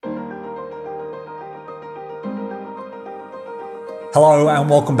Hello and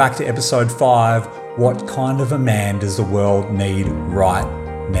welcome back to episode 5. What kind of a man does the world need right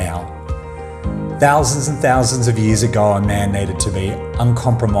now? Thousands and thousands of years ago, a man needed to be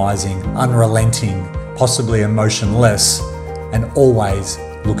uncompromising, unrelenting, possibly emotionless, and always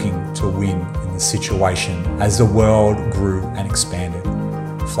looking to win in the situation as the world grew and expanded.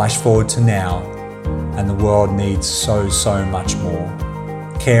 Flash forward to now, and the world needs so much more.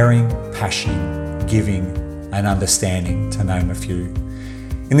 Caring, passion, giving, and understanding, to name a few.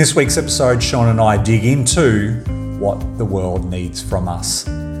 In this week's episode, Sean and I dig into what the world needs from us.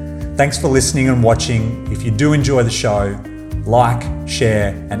 Thanks for listening and watching. If you do enjoy the show, like, share,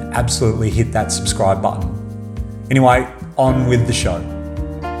 and absolutely hit that subscribe button. Anyway, on with the show.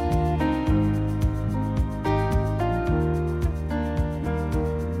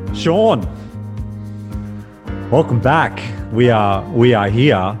 Sean, welcome back. We are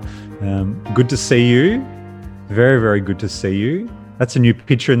here. Good to see you. Very good to see you. That's a new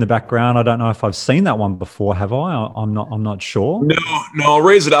picture in the background. I don't know if I've seen that one before. Have I? I'm not sure. No, I'll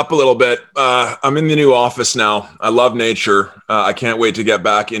raise it up a little bit. I'm in the new office now. I love nature. I can't wait to get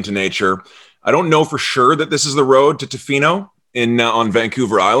back into nature. I don't know for sure that this is the road to Tofino on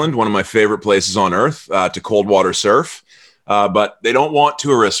Vancouver Island, one of my favorite places on earth, to cold water surf. But they don't want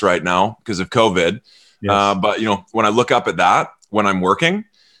tourists right now because of COVID. Yes. But when I look up at that when I'm working,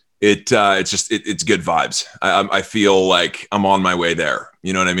 it's good vibes. I feel like I'm on my way there.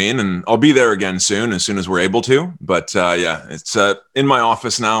 You know what I mean? And I'll be there again soon as we're able to. But it's in my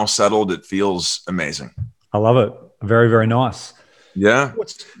office now, settled. It feels amazing. I love it. Very nice. Yeah.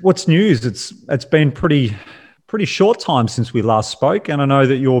 What's news? It's been pretty short time since we last spoke, and I know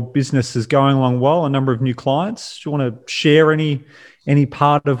that your business is going along well. A number of new clients. Do you want to share any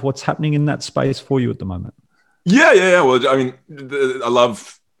part of what's happening in that space for you at the moment? Yeah. Well, I mean, I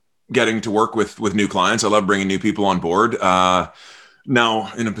love getting to work with new clients. I love bringing new people on board.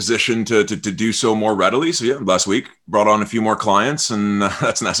 Now in a position to do so more readily. So last week brought on a few more clients, and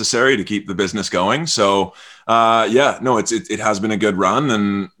that's necessary to keep the business going. So it has been a good run,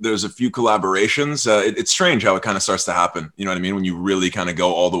 and there's a few collaborations. It's strange how it kind of starts to happen. You know what I mean? When you really kind of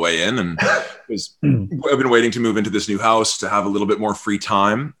go all the way in, and I've been waiting to move into this new house to have a little bit more free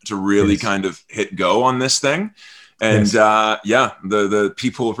time to really kind of hit go on this thing. And the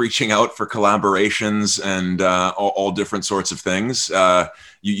people reaching out for collaborations and all different sorts of things.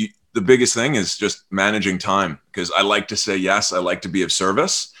 The biggest thing is just managing time, because I like to say yes. I like to be of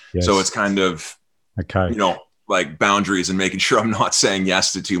service. Yes. So it's kind of, like boundaries and making sure I'm not saying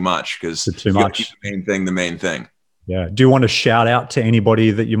yes to too much, because you got to keep the main thing. Yeah. Do you want to shout out to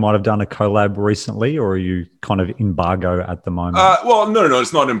anybody that you might have done a collab recently, or are you kind of embargo at the moment? Well, no,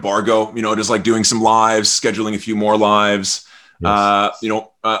 it's not embargo. Just like doing some lives, scheduling a few more lives. Yes.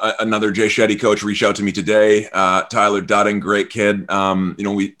 Another Jay Shetty coach reached out to me today. Tyler Dudding, great kid.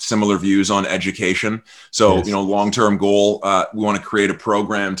 We similar views on education. So, yes. Long-term goal, we want to create a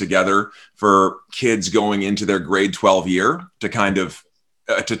program together for kids going into their grade 12 year to kind of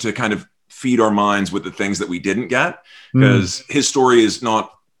feed our minds with the things that we didn't get, because his story is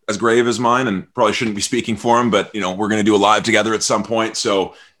not as grave as mine, and probably shouldn't be speaking for him, but we're going to do a live together at some point.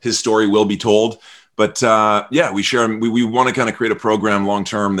 So his story will be told, but we share, we want to kind of create a program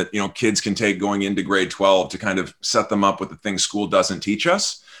long-term that, kids can take going into grade 12 to kind of set them up with the things school doesn't teach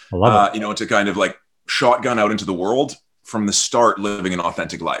us, to kind of like shotgun out into the world from the start, living an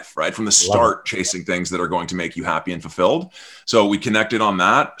authentic life, right? From the start, chasing things that are going to make you happy and fulfilled. So we connected on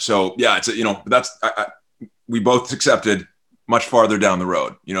that. So it's we both accepted much farther down the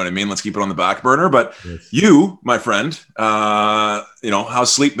road. You know what I mean? Let's keep it on the back burner. But yes. You, my friend,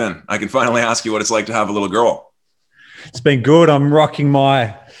 how's sleep been? I can finally ask you what it's like to have a little girl. It's been good. I'm rocking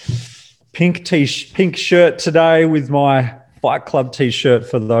my pink shirt today with my Fight Club t-shirt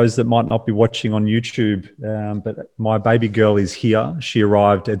for those that might not be watching on YouTube. But my baby girl is here. She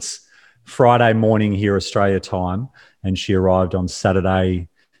arrived. It's Friday morning here, Australia time, and she arrived on Saturday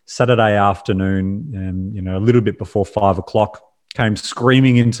afternoon, a little bit before 5 o'clock. Came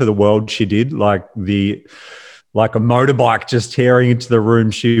screaming into the world. She did, like a motorbike just tearing into the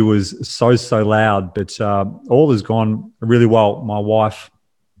room. She was so loud, but all has gone really well. My wife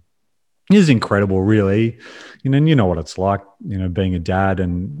is incredible, really. You know what it's like, being a dad,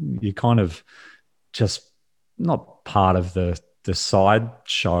 and you kind of just not part of the side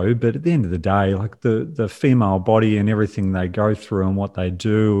show, but at the end of the day, like the female body and everything they go through and what they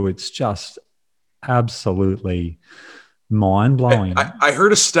do, it's just absolutely mind-blowing. I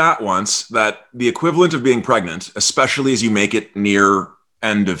heard a stat once that the equivalent of being pregnant, especially as you make it near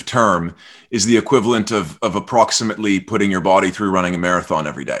end of term, is the equivalent of approximately putting your body through running a marathon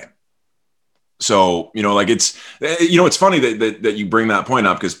every day. So, like it's, it's funny that you bring that point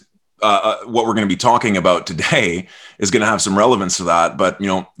up, because what we're going to be talking about today is going to have some relevance to that. But,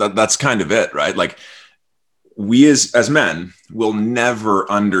 that's kind of it, right? Like, we as men will never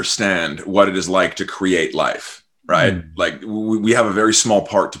understand what it is like to create life, right? Like we have a very small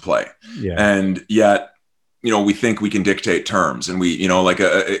part to play. Yeah. And yet, we think we can dictate terms, and we,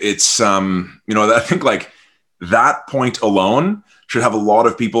 it's, I think like that point alone should have a lot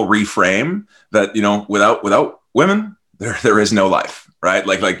of people reframe that, without women, there is no life, right?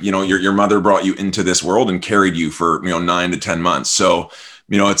 Like, your mother brought you into this world and carried you for, 9 to 10 months. So,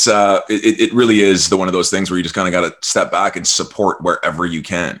 it's it really is one of those things where you just kind of got to step back and support wherever you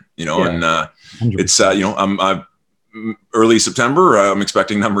can, and it's I'm early September. I'm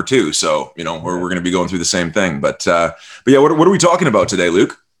expecting number 2, so we're going to be going through the same thing. But yeah, what are we talking about today,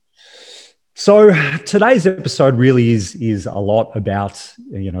 Luke? So today's episode really is a lot about,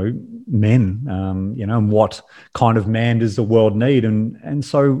 men, and what kind of man does the world need? And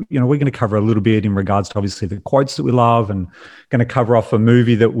so, we're going to cover a little bit in regards to obviously the quotes that we love, and going to cover off a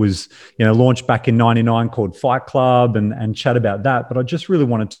movie that was, launched back in 99 called Fight Club, and chat about that. But I just really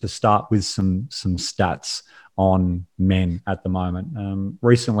wanted to start with some stats on men at the moment.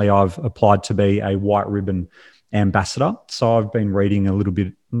 Recently, I've applied to be a White Ribbon ambassador. So I've been reading I've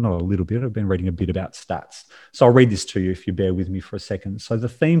been reading a bit about stats. So I'll read this to you if you bear with me for a second. So the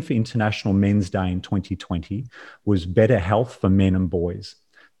theme for International Men's Day in 2020 was better health for men and boys.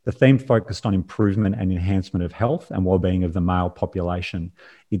 The theme focused on improvement and enhancement of health and well-being of the male population.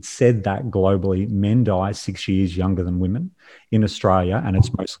 It said that globally, men die 6 years younger than women. In Australia, and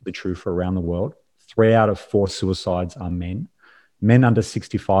it's mostly true for around the world, 3 out of 4 suicides are men. Men under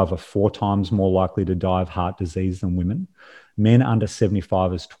 65 are 4 times more likely to die of heart disease than women. Men under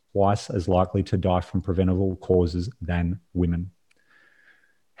 75 is twice as likely to die from preventable causes than women.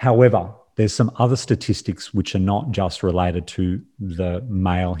 However, there's some other statistics which are not just related to the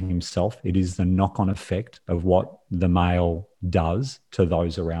male himself. It is the knock-on effect of what the male does to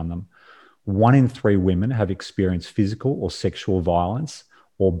those around them. 1 in 3 women have experienced physical or sexual violence,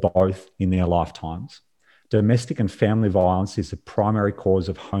 or both, in their lifetimes. Domestic and family violence is the primary cause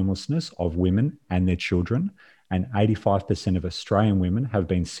of homelessness of women and their children, and 85% of Australian women have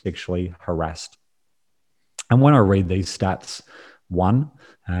been sexually harassed. And when I read these stats,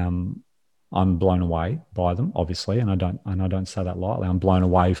 I'm blown away by them, obviously, and I don't say that lightly. I'm blown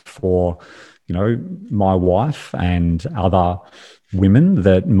away for, my wife and other women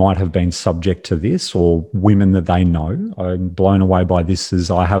that might have been subject to this, or women that they know. I'm blown away by this as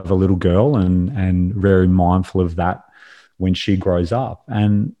I have a little girl, and very mindful of that when she grows up.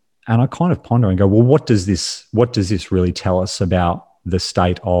 And I kind of ponder and go, well, what does this really tell us about the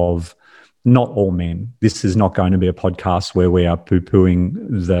state of not all men? This is not going to be a podcast where we are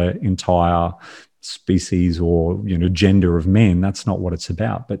poo-pooing the entire species or, gender of men. That's not what it's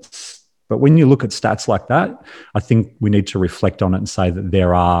about. But when you look at stats like that, I think we need to reflect on it and say that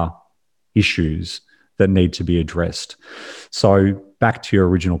there are issues that need to be addressed. So back to your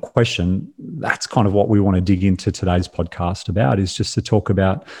original question, that's kind of what we want to dig into today's podcast about, is just to talk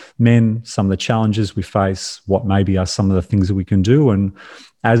about men, some of the challenges we face, what maybe are some of the things that we can do, and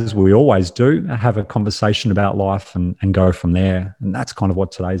as we always do, have a conversation about life and go from there. And that's kind of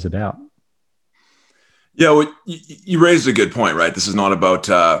what today's about. Yeah, well, you raised a good point, right? This is not about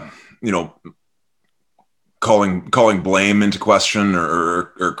calling blame into question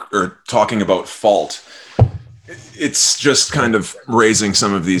or talking about fault. It's just kind of raising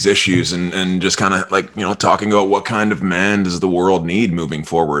some of these issues and just kind of like, talking about what kind of man does the world need moving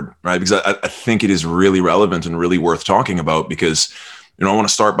forward, right? Because I think it is really relevant and really worth talking about, because, I want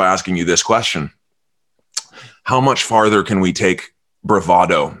to start by asking you this question. How much farther can we take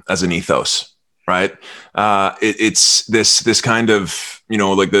bravado as an ethos, right? It's this kind of,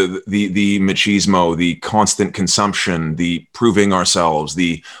 like the machismo, the constant consumption, the proving ourselves,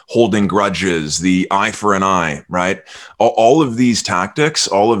 the holding grudges, the eye for an eye, right? All of these tactics,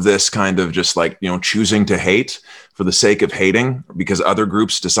 all of this kind of just like, choosing to hate for the sake of hating because other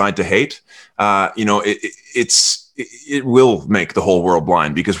groups decide to hate, it will make the whole world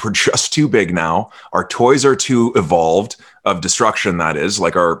blind, because we're just too big now. Our toys are too evolved of destruction. That is,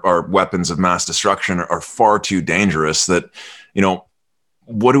 like our weapons of mass destruction are far too dangerous that,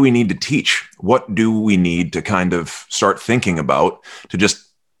 what do we need to teach? What do we need to kind of start thinking about to just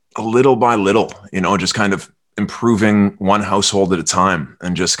a little by little, just kind of improving one household at a time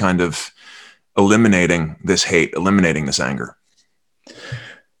and just kind of eliminating this hate, eliminating this anger?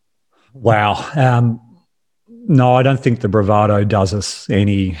 Wow. No, I don't think the bravado does us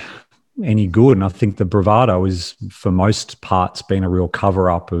any any good. And I think the bravado is, for most parts, been a real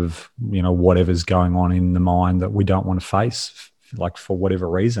cover-up of, whatever's going on in the mind that we don't want to face, like for whatever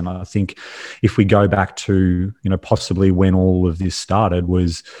reason. I think if we go back to, possibly when all of this started,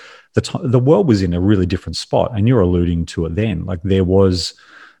 was the world was in a really different spot. And you're alluding to it then. Like there was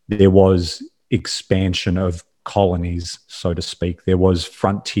expansion of colonies, so to speak. There was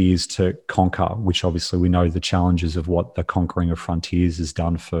frontiers to conquer, which obviously we know the challenges of what the conquering of frontiers has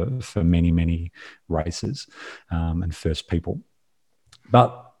done for many, many races and First People.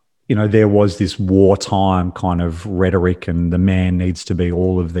 But, there was this wartime kind of rhetoric, and the man needs to be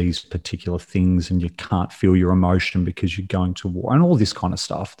all of these particular things, and you can't feel your emotion because you're going to war, and all this kind of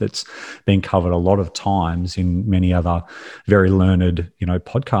stuff that's been covered a lot of times in many other very learned,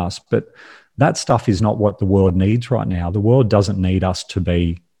 podcasts. But that stuff is not what the world needs right now. The world doesn't need us to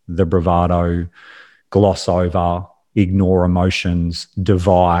be the bravado, gloss over, ignore emotions,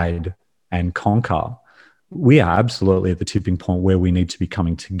 divide and conquer. We are absolutely at the tipping point where we need to be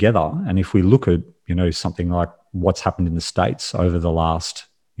coming together. And if we look at, something like what's happened in the States over the last,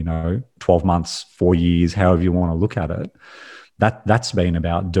 12 months, 4 years, however you want to look at it, that's been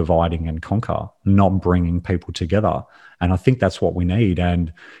about dividing and conquer, not bringing people together. And I think that's what we need.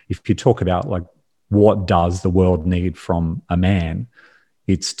 And if you talk about like, what does the world need from a man?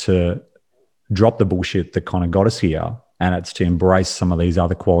 It's to drop the bullshit that kind of got us here. And it's to embrace some of these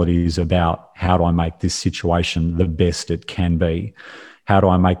other qualities about, how do I make this situation the best it can be? How do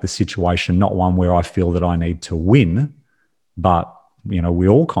I make the situation not one where I feel that I need to win, but we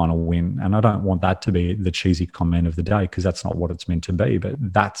all kind of win. And I don't want that to be the cheesy comment of the day, because that's not what it's meant to be.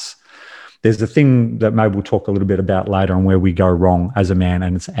 But there's the thing that maybe we'll talk a little bit about later on where we go wrong as a man,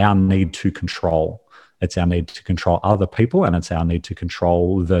 and it's our need to control. It's our need to control other people, and it's our need to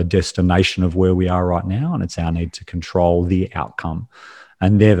control the destination of where we are right now, and it's our need to control the outcome.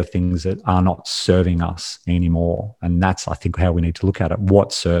 And they're the things that are not serving us anymore. And that's, I think, how we need to look at it.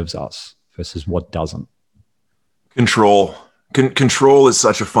 What serves us versus what doesn't. Control. Control is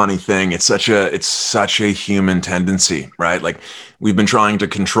such a funny thing. It's such a human tendency, right? Like we've been trying to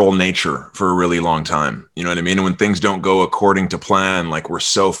control nature for a really long time. You know what I mean? And when things don't go according to plan, like we're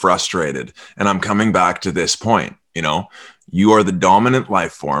so frustrated. And I'm coming back to this point, you are the dominant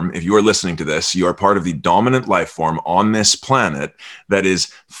life form. If you are listening to this, you are part of the dominant life form on this planet that is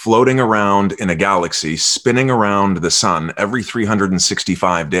floating around in a galaxy, spinning around the sun every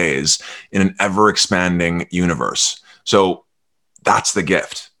 365 days in an ever expanding universe. So that's the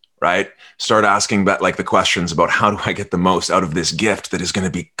gift, right? Start asking the questions about, how do I get the most out of this gift that is going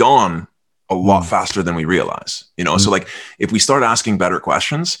to be gone a lot faster than we realize, So like if we start asking better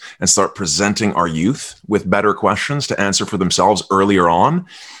questions and start presenting our youth with better questions to answer for themselves earlier on,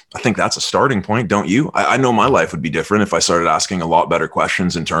 I think that's a starting point, don't you? I know my life would be different if I started asking a lot better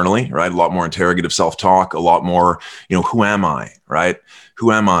questions internally, right? A lot more interrogative self-talk, a lot more, who am I, right?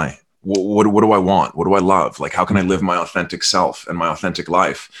 Who am I? What do I want? What do I love? Like, how can I live my authentic self and my authentic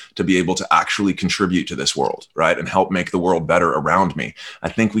life to be able to actually contribute to this world, right? And help make the world better around me. I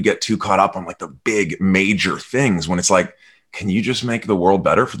think we get too caught up on like the big major things when it's like, can you just make the world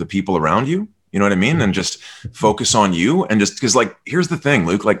better for the people around you? You know what I mean? And just focus on you. And just because like, here's the thing,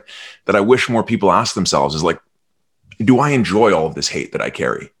 Luke, like that I wish more people ask themselves is like, do I enjoy all of this hate that I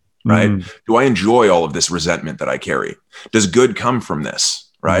carry? Right? Do I enjoy all of this resentment that I carry? Does good come from this?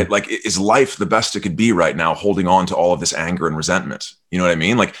 Right? Like, is life the best it could be right now, holding on to all of this anger and resentment? You know what I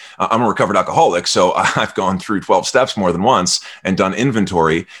mean? Like, I'm a recovered alcoholic, so I've gone through 12 steps more than once and done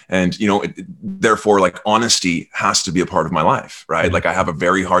inventory. And, therefore, like, honesty has to be a part of my life, right? Like, I have a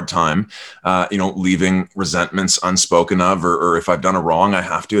very hard time, leaving resentments unspoken of, or if I've done a wrong, I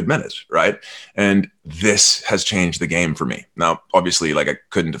have to admit it, right? And this has changed the game for me. Now, obviously, like, I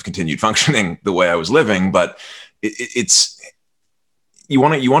couldn't have continued functioning the way I was living, but it's you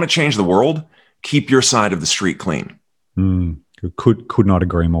want to change the world, keep your side of the street clean. Could not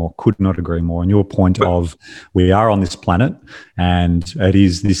agree more. Could not agree more. And your point of we are on this planet, and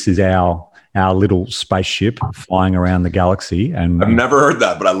this is our little spaceship flying around the galaxy. And I've never heard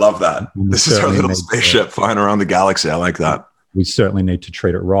that, but I love that. This is our little spaceship flying around the galaxy. I like that. We certainly need to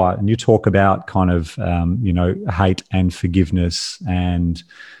treat it right. And you talk about kind of hate and forgiveness, and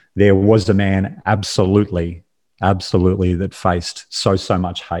there was a man absolutely that faced so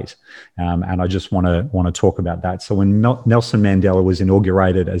much hate. And I just want to talk about that. So when Nelson Mandela was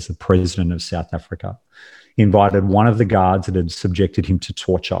inaugurated as the president of South Africa, he invited one of the guards that had subjected him to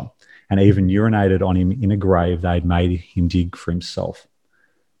torture and even urinated on him in a grave they'd made him dig for himself.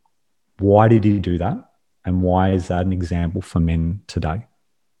 Why did he do that? And why is that an example for men today?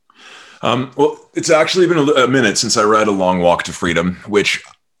 Well, it's actually been a minute since I read A Long Walk to Freedom, which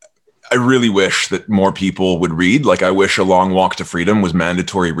I really wish that more people would read. Like, I wish A Long Walk to Freedom was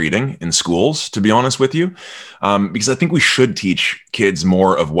mandatory reading in schools, to be honest with you, because I think we should teach kids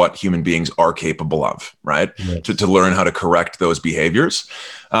more of what human beings are capable of, right? Yes. To learn how to correct those behaviors.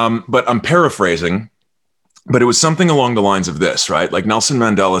 But I'm paraphrasing, but it was something along the lines of this, right? Like Nelson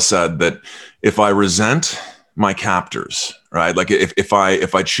Mandela said that if I resent my captors, right? Like if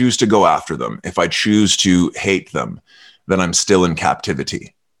I choose to go after them, if I choose to hate them, then I'm still in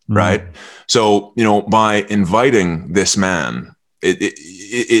captivity. Right. So, by inviting this man,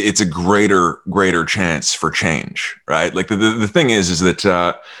 it's a greater chance for change. Right. Like the thing is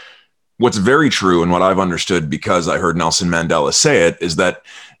that what's very true and what I've understood because I heard Nelson Mandela say it is that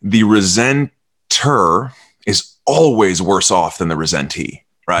the resenter is always worse off than the resentee.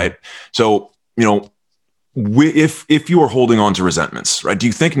 Right. So, if you are holding on to resentments, right? Do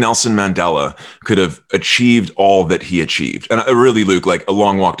you think Nelson Mandela could have achieved all that he achieved? And really, Luke, like A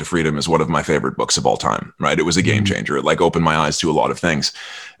Long Walk to Freedom is one of my favorite books of all time, right? It was a game changer. It like opened my eyes to a lot of things.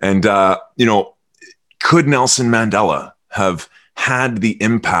 And, could Nelson Mandela have had the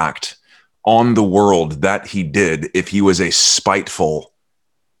impact on the world that he did if he was a spiteful,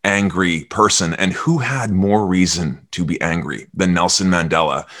 angry person? And who had more reason to be angry than Nelson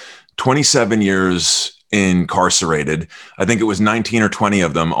Mandela? 27 years incarcerated. I think it was 19 or 20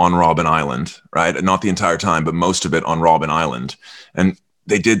 of them on Robben Island, right? Not the entire time, but most of it on Robben Island. And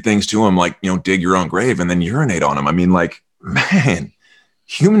they did things to him like, dig your own grave and then urinate on him. I mean, like, man,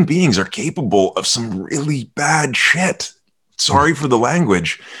 human beings are capable of some really bad shit. Sorry for the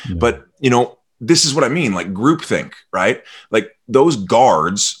language, but this is what I mean, like groupthink, right? Like those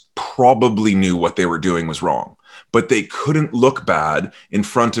guards probably knew what they were doing was wrong, but they couldn't look bad in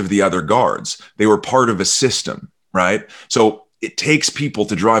front of the other guards. They were part of a system, right? So it takes people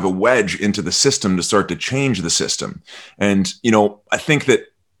to drive a wedge into the system to start to change the system. And, I think that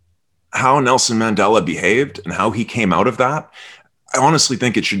how Nelson Mandela behaved and how he came out of that, I honestly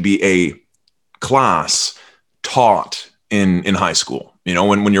think it should be a class taught in high school,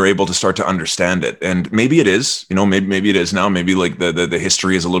 when you're able to start to understand it. And maybe it is, maybe it is now, maybe like the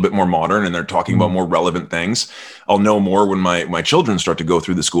history is a little bit more modern and they're talking about more relevant things. I'll know more when my children start to go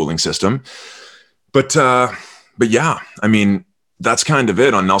through the schooling system. But yeah, I mean, that's kind of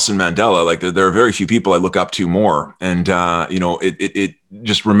it on Nelson Mandela. Like there are very few people I look up to more. And, it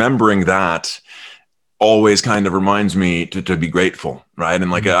just remembering that always kind of reminds me to be grateful. Right.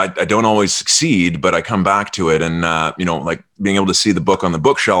 And like, I don't always succeed, but I come back to it. And, like being able to see the book on the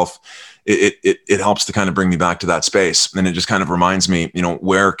bookshelf, it helps to kind of bring me back to that space. And it just kind of reminds me,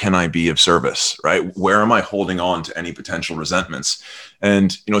 where can I be of service? Right. Where am I holding on to any potential resentments?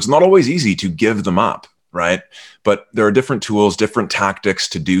 And, it's not always easy to give them up. Right. But there are different tools, different tactics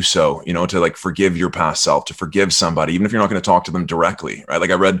to do so, to like forgive your past self, to forgive somebody, even if you're not going to talk to them directly. Right.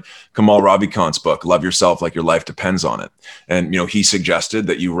 Like I read Kamal Ravikant's book, Love Yourself Like Your Life Depends on It. And, he suggested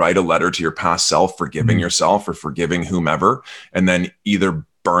that you write a letter to your past self, forgiving yourself or forgiving whomever, and then either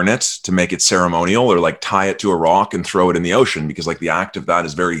burn it to make it ceremonial or like tie it to a rock and throw it in the ocean, because like the act of that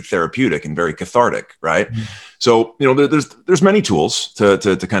is very therapeutic and very cathartic. Right. So, there's many tools to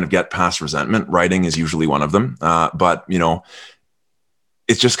kind of get past resentment. Writing is usually one of them. But,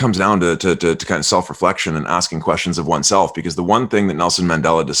 it just comes down to kind of self-reflection and asking questions of oneself, because the one thing that Nelson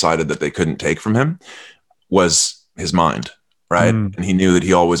Mandela decided that they couldn't take from him was his mind. Right. And he knew that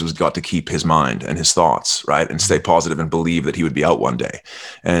he always got to keep his mind and his thoughts, right, and stay positive and believe that he would be out one day.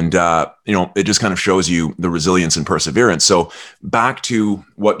 And, it just kind of shows you the resilience and perseverance. So back to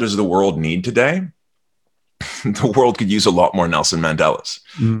what does the world need today? The world could use a lot more Nelson Mandelas.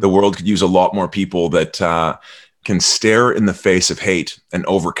 The world could use a lot more people that can stare in the face of hate and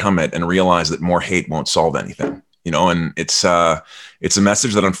overcome it and realize that more hate won't solve anything, and it's a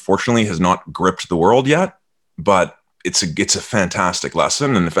message that unfortunately has not gripped the world yet, but it's a fantastic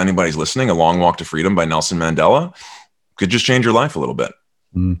lesson. And if anybody's listening, A Long Walk to Freedom by Nelson Mandela could just change your life a little bit.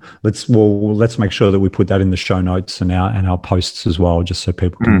 Let's make sure that we put that in the show notes and our posts as well, just so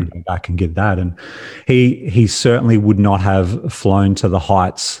people can go back and get that. And he certainly would not have flown to the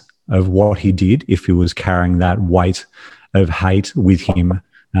heights of what he did if he was carrying that weight of hate with him.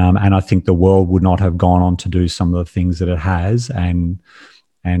 And I think the world would not have gone on to do some of the things that it has, and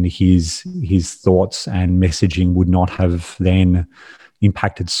his thoughts and messaging would not have then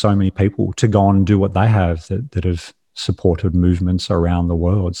impacted so many people to go on and do what they have, that have supported movements around the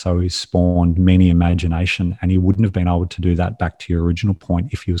world. So he spawned many imagination, and he wouldn't have been able to do that, back to your original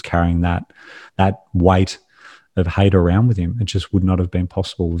point, if he was carrying that weight of hate around with him. It just would not have been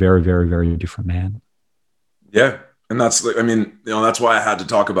possible. Very, very, very different man. Yeah. And that's why I had to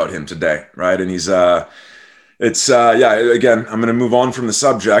talk about him today. Right. And he's, It's yeah. Again, I'm going to move on from the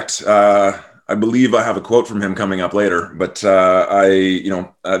subject. I believe I have a quote from him coming up later, but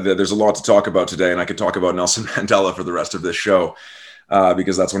there's a lot to talk about today, and I could talk about Nelson Mandela for the rest of this show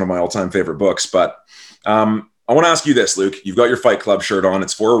because that's one of my all-time favorite books. But I want to ask you this, Luke. You've got your Fight Club shirt on.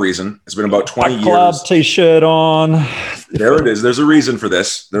 It's for a reason. It's been about 20 years. Club t-shirt on. There it is. There's a reason for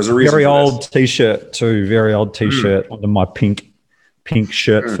this. There's a reason. Very old t-shirt too. Very old t-shirt under my pink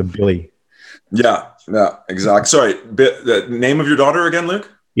shirt for Billy. Yeah, exactly. Sorry, the name of your daughter again, Luke?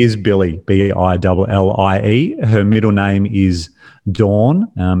 Is Billie, Billie. Her middle name is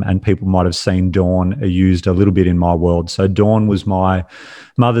Dawn, and people might have seen Dawn used a little bit in my world. So Dawn was my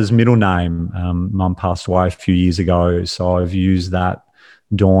mother's middle name. Mum passed away a few years ago, so I've used that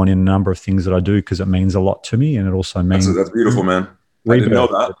Dawn in a number of things that I do because it means a lot to me, and it also means that's beautiful, man. I didn't know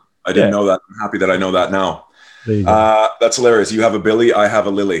that. I didn't know that. I'm happy that I know that now. That's hilarious. You have a Billy, I have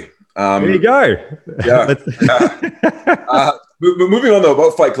a Lily. There you go. Yeah. Moving on though,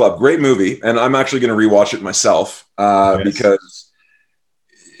 about Fight Club, great movie, and I'm actually going to rewatch it myself because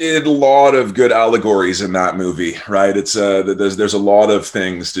it a lot of good allegories in that movie, right? It's there's a lot of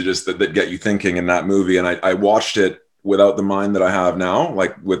things to just that get you thinking in that movie, and I watched it without the mind that I have now,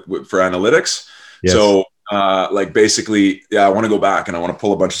 like with for analytics. Yes. So basically, I want to go back and I want to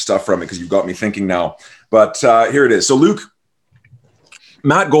pull a bunch of stuff from it because you've got me thinking now. But here it is. So Luke.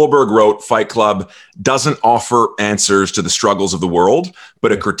 Matt Goldberg wrote Fight Club doesn't offer answers to the struggles of the world,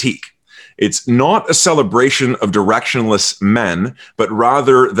 but a critique. It's not a celebration of directionless men, but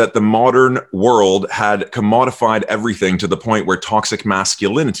rather that the modern world had commodified everything to the point where toxic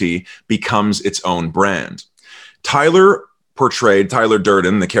masculinity becomes its own brand. Tyler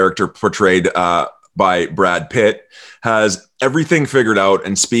Durden, the character portrayed by Brad Pitt, has everything figured out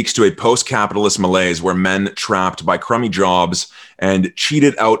and speaks to a post-capitalist malaise where men trapped by crummy jobs and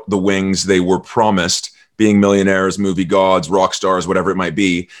cheated out the wings they were promised, being millionaires, movie gods, rock stars, whatever it might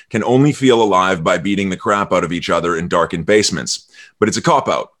be, can only feel alive by beating the crap out of each other in darkened basements. But it's a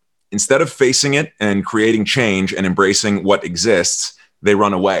cop-out. Instead of facing it and creating change and embracing what exists, they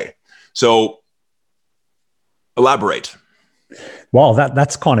run away. So elaborate. Well,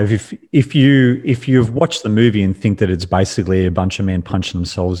 that's kind of if you've watched the movie and think that it's basically a bunch of men punching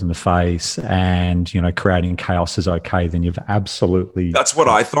themselves in the face and creating chaos is okay, then you've absolutely. That's what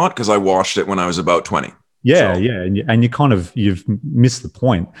I thought because I watched it when I was about 20. Yeah, so. Yeah, and you've missed the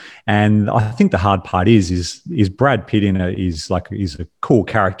point. And I think the hard part is Brad Pitt is a cool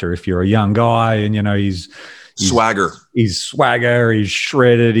character if you're a young guy and he's swagger. He's swagger. He's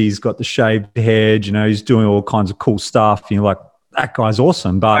shredded. He's got the shaved head. He's doing all kinds of cool stuff. And you're like, that guy's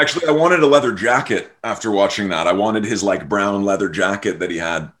awesome. But actually, I wanted a leather jacket after watching that. I wanted his brown leather jacket that he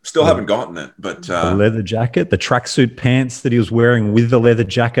had. Still haven't gotten it, but the leather jacket, the tracksuit pants that he was wearing with the leather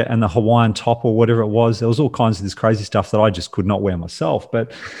jacket and the Hawaiian top or whatever it was. There was all kinds of this crazy stuff that I just could not wear myself.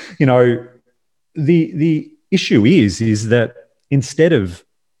 But the issue is that instead of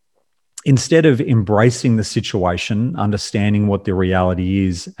embracing the situation, understanding what the reality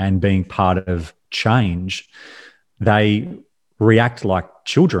is and being part of change, they react like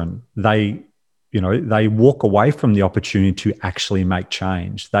children. They walk away from the opportunity to actually make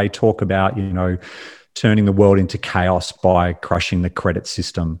change. They talk about, turning the world into chaos by crushing the credit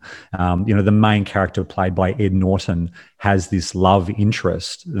system. The main character played by Ed Norton has this love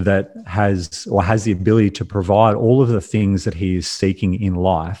interest that has the ability to provide all of the things that he is seeking in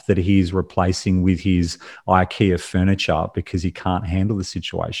life that he is replacing with his IKEA furniture because he can't handle the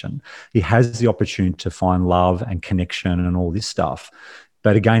situation. He has the opportunity to find love and connection and all this stuff.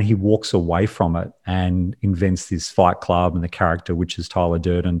 But again, he walks away from it and invents this Fight Club and the character, which is Tyler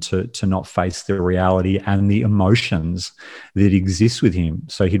Durden, to not face the reality and the emotions that exist with him.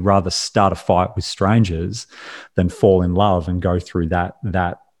 So he'd rather start a fight with strangers than fall in love and go through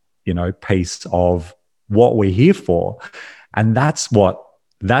that piece of what we're here for. And that's what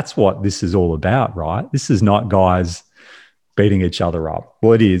this is all about, right? This is not guys beating each other up.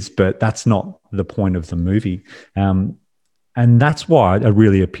 Well, it is, but that's not the point of the movie. And that's why it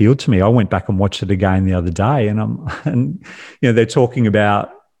really appealed to me. I went back and watched it again the other day, and they're talking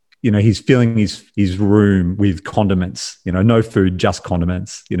about, he's filling his room with condiments, no food, just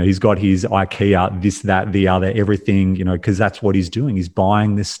condiments. He's got his IKEA, this, that, the other, everything, because that's what he's doing. He's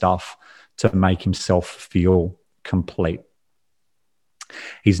buying this stuff to make himself feel complete.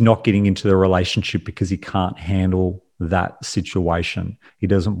 He's not getting into the relationship because he can't handle that situation. He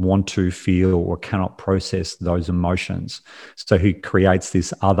doesn't want to feel or cannot process those emotions. So he creates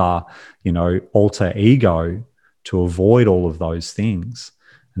this other, alter ego to avoid all of those things.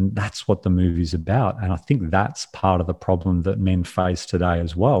 And that's what the movie's about. And I think that's part of the problem that men face today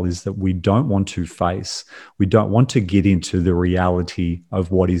as well, is that we don't want to get into the reality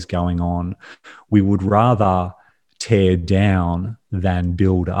of what is going on. We would rather tear down than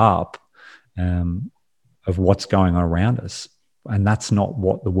build up of what's going on around us. And that's not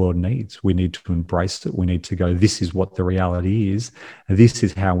what the world needs. We need to embrace it. We need to go, this is what the reality is. This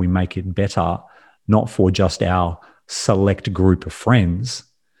is how we make it better, not for just our select group of friends,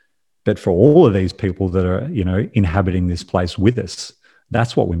 but for all of these people that are, inhabiting this place with us.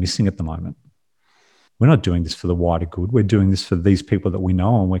 That's what we're missing at the moment. We're not doing this for the wider good. We're doing this for these people that we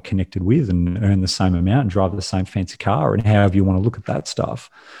know and we're connected with and earn the same amount and drive the same fancy car and however you want to look at that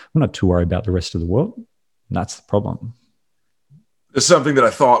stuff. We're not too worried about the rest of the world. And that's the problem. There's something that I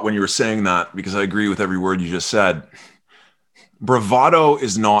thought when you were saying that, because I agree with every word you just said. Bravado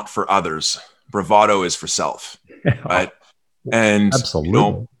is not for others. Bravado is for self, right? And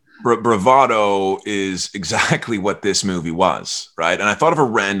absolutely. Bravado is exactly what this movie was, right? And I thought of a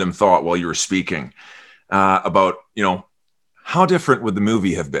random thought while you were speaking about, how different would the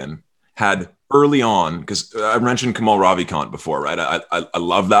movie have been had early on, because I mentioned Kamal Ravikant before, right? I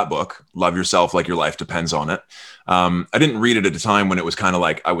love that book, Love Yourself Like Your Life Depends on It. I didn't read it at a time when it was kind of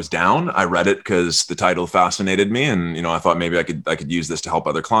like I was down. I read it because the title fascinated me. And, I thought maybe I could use this to help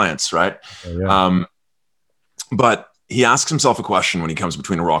other clients, right? Yeah. But he asks himself a question when he comes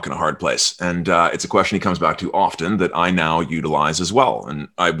between a rock and a hard place. And it's a question he comes back to often that I now utilize as well. And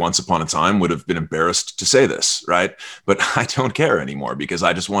I once upon a time would have been embarrassed to say this, right? But I don't care anymore because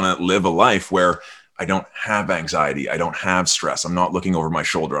I just want to live a life where I don't have anxiety. I don't have stress. I'm not looking over my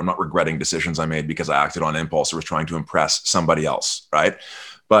shoulder. I'm not regretting decisions I made because I acted on impulse or was trying to impress somebody else, right?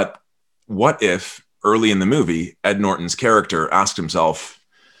 But what if early in the movie, Ed Norton's character asked himself,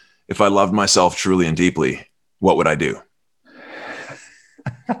 if I loved myself truly and deeply, what would I do?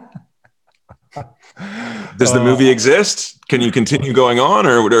 Does the movie exist? Can you continue going on,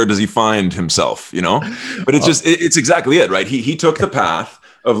 or does he find himself, But it's exactly it, right? He took the path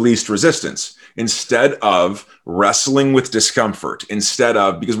of least resistance instead of wrestling with discomfort,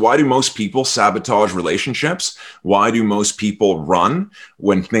 because why do most people sabotage relationships? Why do most people run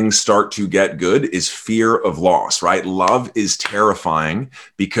when things start to get good? Is fear of loss, right? Love is terrifying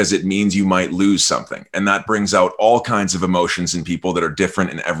because it means you might lose something. And that brings out all kinds of emotions in people that are different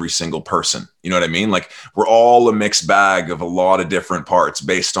in every single person. You know what I mean? Like, we're all a mixed bag of a lot of different parts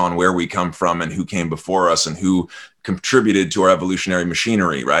based on where we come from and who came before us and who contributed to our evolutionary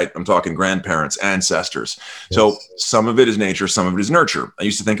machinery, right? I'm talking grandparents, ancestors. Yes. So some of it is nature, some of it is nurture. I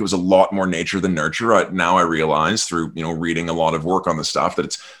used to think it was a lot more nature than nurture. Now I realize through, reading a lot of work on this stuff that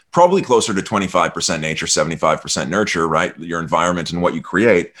it's probably closer to 25% nature, 75% nurture, right? Your environment and what you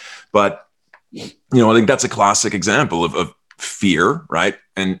create. But, I think that's a classic example of fear, right?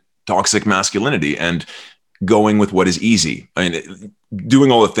 And toxic masculinity and going with what is easy. I mean,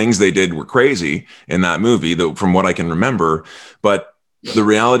 doing all the things they did were crazy in that movie, though, from what I can remember. But the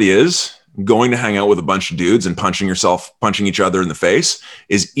reality is, going to hang out with a bunch of dudes and punching each other in the face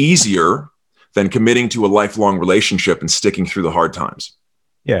is easier than committing to a lifelong relationship and sticking through the hard times.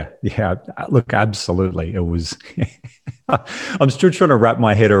 Yeah. Look, absolutely. It was, I'm still trying to wrap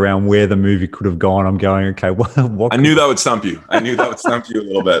my head around where the movie could have gone. I'm going, okay, what I knew that would stump you. I knew that would stump you a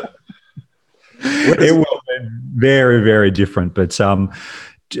little bit. It will be very, very different, but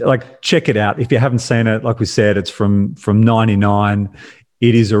check it out. If you haven't seen it, like we said, it's from 99.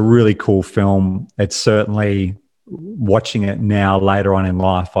 It is a really cool film. It's certainly, watching it now later on in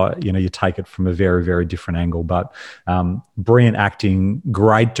life, you take it from a very, very different angle, but brilliant acting,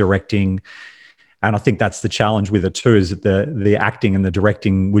 great directing. And I think that's the challenge with it too, is that the acting and the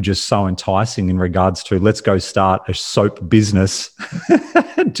directing were just so enticing in regards to, let's go start a soap business,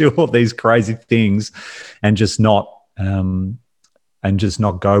 do all these crazy things, and just not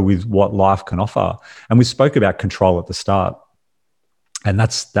go with what life can offer. And we spoke about control at the start, and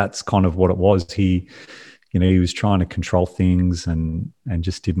that's kind of what it was. He was trying to control things and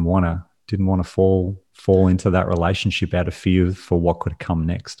just didn't want to fall into that relationship out of fear for what could come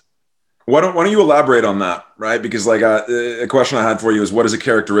next. Why don't you elaborate on that, right? Because a question I had for you is, what is a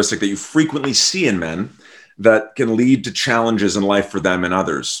characteristic that you frequently see in men that can lead to challenges in life for them and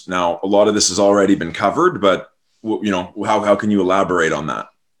others? Now, a lot of this has already been covered, but how can you elaborate on that?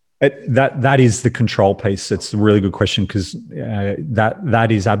 That is the control piece. It's a really good question, because that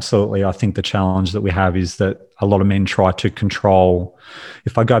is absolutely, I think, the challenge that we have is that a lot of men try to control.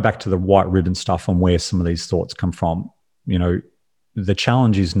 If I go back to the white ribbon stuff on where some of these thoughts come from, the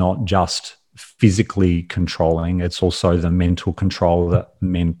challenge is not just physically controlling. It's also the mental control that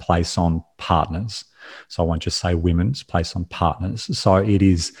men place on partners. So I won't just say women's place on partners. So it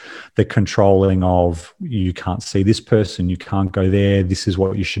is the controlling of, you can't see this person, you can't go there, this is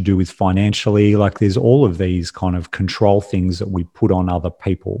what you should do with financially. Like, there's all of these kind of control things that we put on other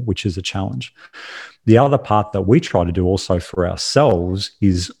people, which is a challenge. The other part that we try to do also for ourselves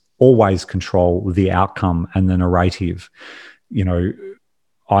is always control the outcome and the narrative. You know,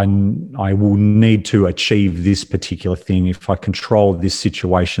 I will need to achieve this particular thing. If I control this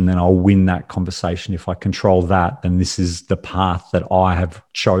situation, then I'll win that conversation. If I control that, then this is the path that I have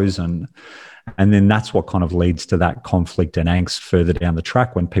chosen. And then that's what kind of leads to that conflict and angst further down the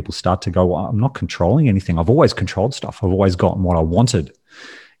track, when people start to go, well, I'm not controlling anything. I've always controlled stuff. I've always gotten what I wanted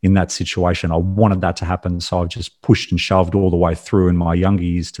in that situation. I wanted that to happen. So I've just pushed and shoved all the way through in my younger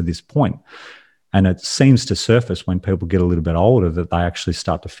years to this point. And it seems to surface when people get a little bit older that they actually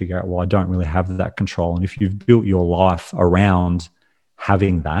start to figure out, well, I don't really have that control. And if you've built your life around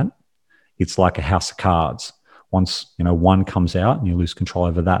having that, it's like a house of cards. Once, you know, one comes out and you lose control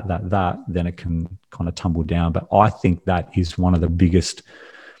over that, then it can kind of tumble down. But I think that is one of the biggest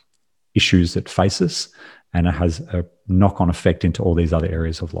issues that face us, and it has a knock-on effect into all these other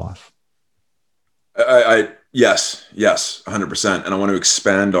areas of life. Yes, 100%. And I want to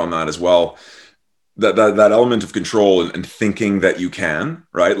expand on that as well. That element of control and thinking that you can,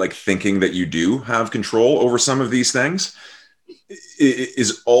 right? Like thinking that you do have control over some of these things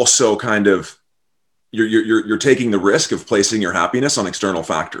is also kind of, you're taking the risk of placing your happiness on external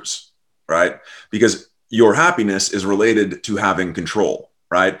factors, right? Because your happiness is related to having control,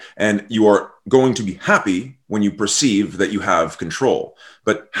 right? And you are going to be happy when you perceive that you have control.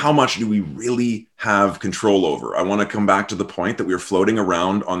 But how much do we really have control over? I want to come back to the point that we are floating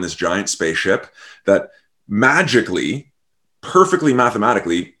around on this giant spaceship that magically, perfectly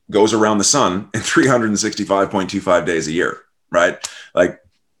mathematically goes around the sun in 365.25 days a year, right? Like,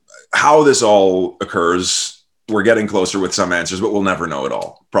 how this all occurs, we're getting closer with some answers, but we'll never know it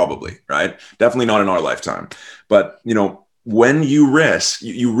all, probably, right? Definitely not in our lifetime. But, you know, when you risk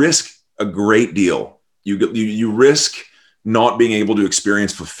a great deal. You risk not being able to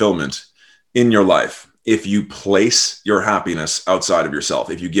experience fulfillment in your life if you place your happiness outside of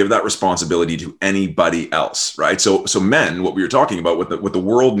yourself, if you give that responsibility to anybody else, right? So men, what we were talking about, what the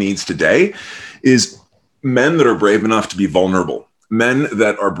world needs today is men that are brave enough to be vulnerable, men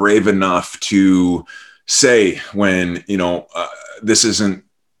that are brave enough to say when, this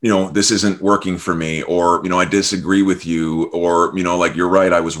isn't working for me, or, I disagree with you, or, like, you're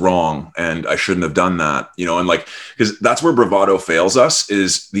right, I was wrong and I shouldn't have done that, and like, because that's where bravado fails us,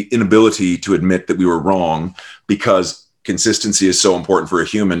 is the inability to admit that we were wrong, because consistency is so important for a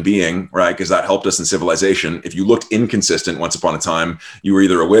human being, right? Because that helped us in civilization. If you looked inconsistent once upon a time, you were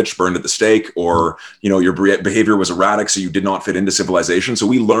either a witch burned at the stake, or, your behavior was erratic, so you did not fit into civilization. So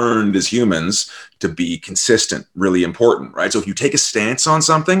we learned as humans to be consistent, really important, right? So if you take a stance on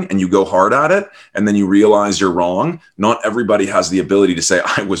something and you go hard at it, and then you realize you're wrong, not everybody has the ability to say,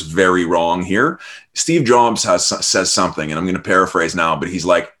 I was very wrong here. Steve Jobs says something, and I'm going to paraphrase now, but he's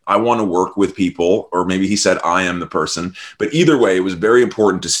like, I want to work with people, or maybe he said, I am the person. But either way, it was very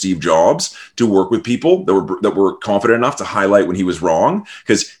important to Steve Jobs to work with people that were confident enough to highlight when he was wrong,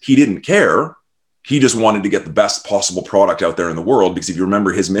 because he didn't care. He just wanted to get the best possible product out there in the world, because if you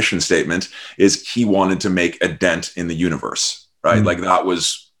remember, his mission statement is he wanted to make a dent in the universe, right? Mm-hmm. Like, that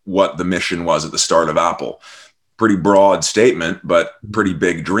was what the mission was at the start of Apple. Pretty broad statement, but pretty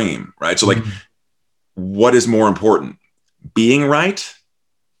big dream, right? So like, what is more important, being right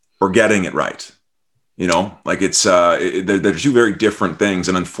or getting it right? Like, it's they're two very different things.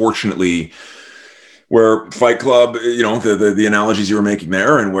 And unfortunately, where Fight Club, the analogies you were making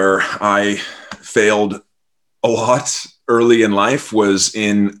there, and where I failed a lot early in life was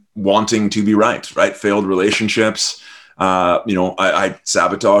in wanting to be right? Failed relationships. I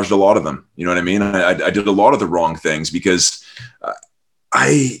sabotaged a lot of them. You know what I mean? I did a lot of the wrong things because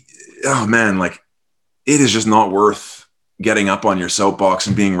it is just not worth getting up on your soapbox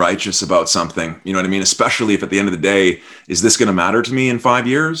and being righteous about something. You know what I mean? Especially if at the end of the day, is this going to matter to me in 5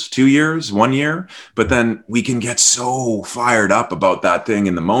 years, 2 years, 1 year? But then we can get so fired up about that thing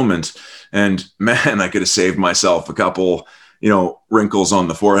in the moment. And man, I could have saved myself a couple, wrinkles on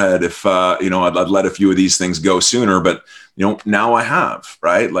the forehead if, I'd let a few of these things go sooner. But, now I have,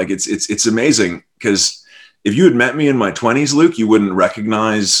 right? Like, it's amazing because if you had met me in my 20s, Luke, you wouldn't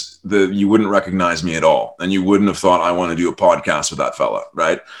recognize me at all. And you wouldn't have thought, I want to do a podcast with that fella.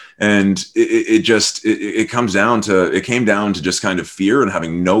 Right. And it came down to just kind of fear and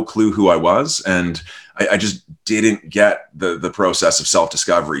having no clue who I was. And I just didn't get the process of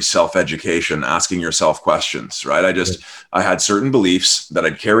self-discovery, self-education, asking yourself questions, right? I had certain beliefs that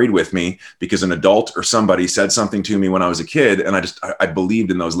I'd carried with me because an adult or somebody said something to me when I was a kid. And I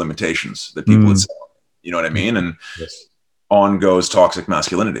believed in those limitations that people had said. You know what I mean? And on goes toxic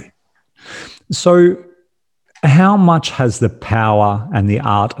masculinity. So how much has the power and the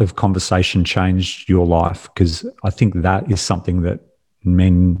art of conversation changed your life? Because I think that is something that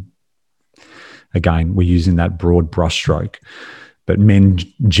men, again, we're using that broad brushstroke, but men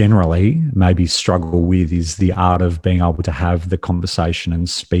generally maybe struggle with is the art of being able to have the conversation and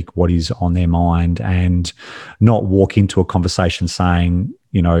speak what is on their mind and not walk into a conversation saying,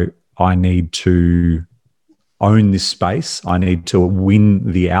 you know, I need to own this space. I need to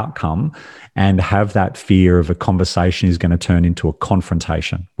win the outcome and have that fear of a conversation is going to turn into a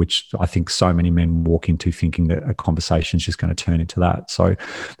confrontation, which I think so many men walk into thinking that a conversation is just going to turn into that. So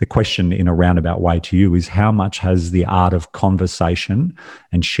the question in a roundabout way to you is how much has the art of conversation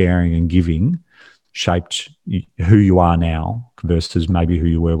and sharing and giving shaped who you are now versus maybe who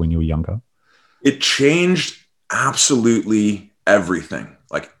you were when you were younger? It changed absolutely everything.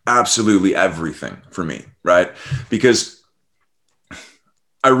 Like absolutely everything for me, right? Because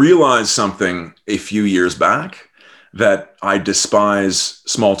I realized something a few years back that I despise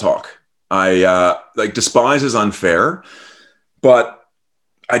small talk. Despise is unfair, but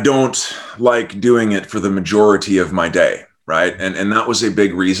I don't like doing it for the majority of my day, right? And that was a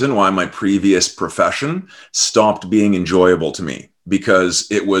big reason why my previous profession stopped being enjoyable to me because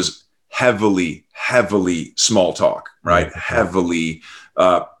it was heavily small talk, right? Yeah. Heavily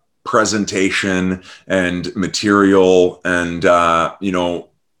presentation and material and,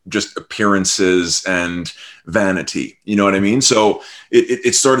 just appearances and vanity. You know what I mean? So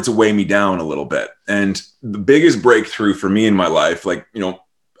it started to weigh me down a little bit. And the biggest breakthrough for me in my life,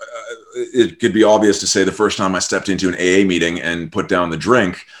 it could be obvious to say the first time I stepped into an AA meeting and put down the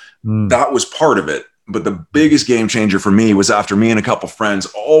drink, that was part of it. But the biggest game changer for me was after me and a couple friends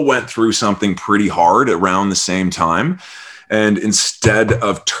all went through something pretty hard around the same time. And instead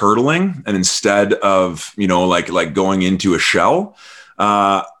of turtling and instead of, going into a shell,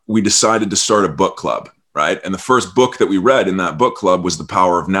 we decided to start a book club, right? And the first book that we read in that book club was The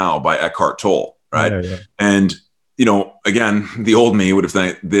Power of Now by Eckhart Tolle, right? Yeah. And, again, the old me would have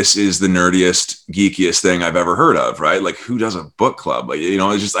thought this is the nerdiest, geekiest thing I've ever heard of, right? Like who does a book club? Like,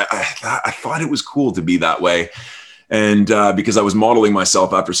 it's just, I thought it was cool to be that way. And because I was modeling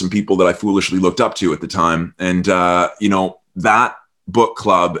myself after some people that I foolishly looked up to at the time. And, that book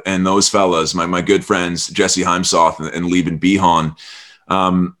club and those fellas, my good friends, Jesse Heimsoth and Lieben Behan,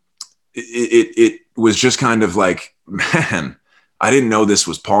 it was just kind of like, man, I didn't know this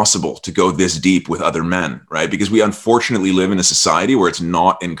was possible to go this deep with other men, right? Because we unfortunately live in a society where it's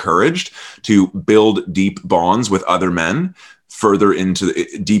not encouraged to build deep bonds with other men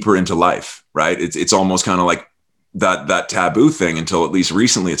deeper into life, right? It's almost kind of like that taboo thing until at least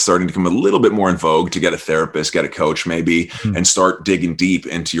recently it's starting to come a little bit more in vogue to get a therapist, get a coach maybe, and start digging deep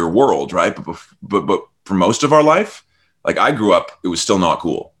into your world, right? But for most of our life, like I grew up, it was still not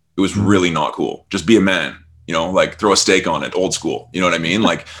cool. It was really not cool. Just be a man, throw a steak on it, old school. You know what I mean?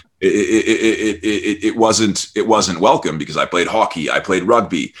 Like it wasn't welcome because I played hockey, I played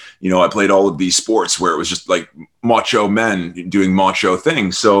rugby, I played all of these sports where it was just like macho men doing macho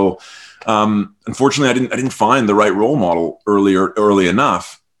things. So unfortunately, I didn't find the right role model early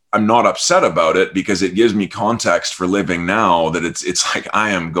enough. I'm not upset about it because it gives me context for living now that it's like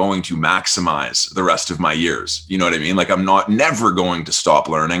I am going to maximize the rest of my years. You know what I mean? Like I'm never going to stop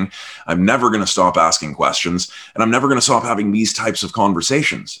learning. I'm never going to stop asking questions, and I'm never going to stop having these types of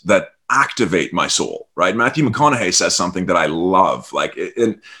conversations that activate my soul, right? Matthew McConaughey says something that I love.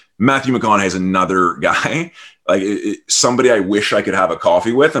 And Matthew McConaughey is another guy, somebody I wish I could have a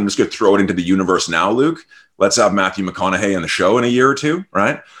coffee with. I'm just going to throw it into the universe now, Luke. Let's have Matthew McConaughey on the show in a year or two,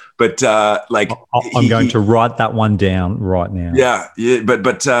 right? But I'm going to write that one down right now. Yeah.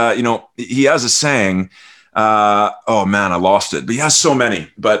 But he has a saying. Oh man, I lost it. But he has so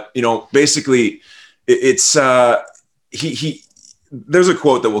many. But basically, it's he. There's a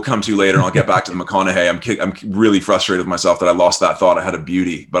quote that we'll come to later, and I'll get back to the McConaughey. I'm really frustrated with myself that I lost that thought. I had a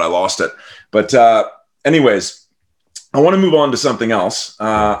beauty, but I lost it. But anyways, I want to move on to something else.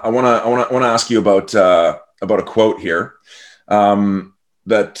 I want to ask you about a quote here.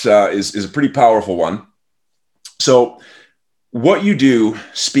 That is a pretty powerful one. So what you do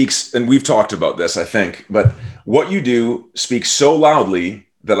speaks, and we've talked about this, I think, but what you do speaks so loudly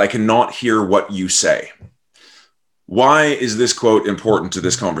that I cannot hear what you say. Why is this quote important to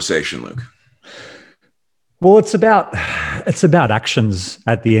this conversation, Luke? Well, it's about actions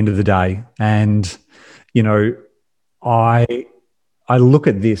at the end of the day. And, you know, I look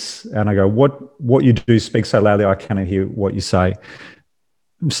at this and I go, what you do speaks so loudly I cannot hear what you say.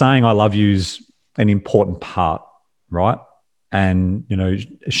 Saying I love you is an important part, right? And, you know,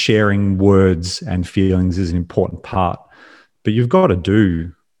 sharing words and feelings is an important part. But you've got to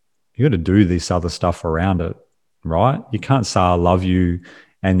do this other stuff around it, right? You can't say I love you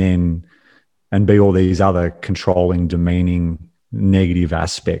and be all these other controlling, demeaning, negative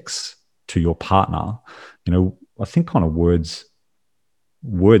aspects to your partner. You know, I think kind of words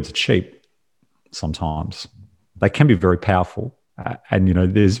are cheap sometimes. They can be very powerful. And, you know,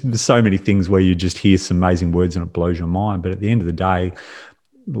 there's so many things where you just hear some amazing words and it blows your mind. But at the end of the day,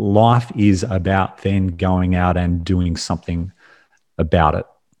 life is about then going out and doing something about it,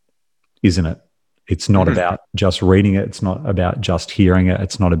 isn't it? It's not about just reading it. It's not about just hearing it.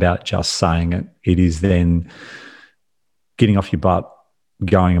 It's not about just saying it. It is then getting off your butt,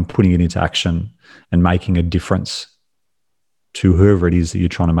 going and putting it into action and making a difference to whoever it is that you're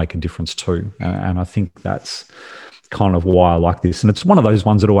trying to make a difference to. And I think that's kind of why I like this. And it's one of those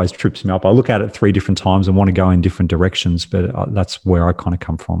ones that always trips me up. I look at it 3 different times and want to go in different directions, but that's where I kind of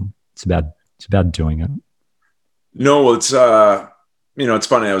come from. It's about doing it. No, it's you know, it's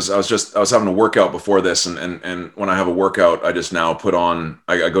funny. I was having a workout before this, and when I have a workout, I just now put on.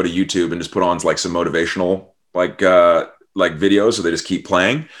 I go to YouTube and just put on like some motivational like videos, so they just keep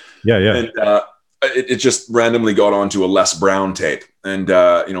playing. Yeah. And it just randomly got onto a Les Brown tape, and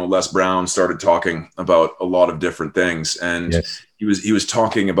you know, Les Brown started talking about a lot of different things, and yes. he was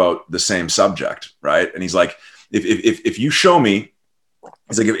talking about the same subject, right? And he's like, if you show me.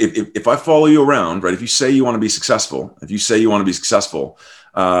 It's like if I follow you around, right? If you say you want to be successful, and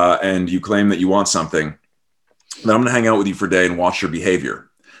you claim that you want something, then I'm going to hang out with you for a day and watch your behavior.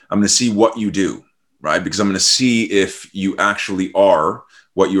 I'm going to see what you do, right? Because I'm going to see if you actually are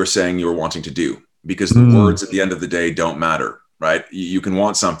what you are saying you are wanting to do. Because the words at the end of the day don't matter, right? You can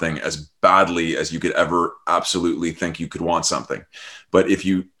want something as badly as you could ever absolutely think you could want something. But if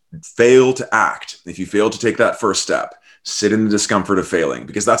you fail to act, if you fail to take that first step, sit in the discomfort of failing,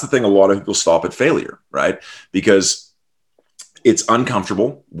 because that's the thing. A lot of people stop at failure, right? Because it's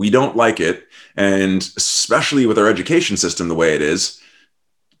uncomfortable. We don't like it. And especially with our education system, the way it is,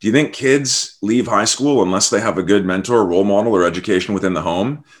 do you think kids leave high school unless they have a good mentor, role model, or education within the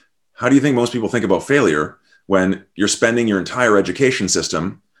home? How do you think most people think about failure when you're spending your entire education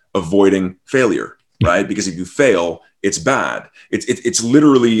system avoiding failure, right? Because if you fail, it's bad. It's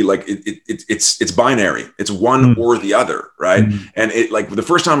literally like it's binary. It's one or the other, right? And it, like, the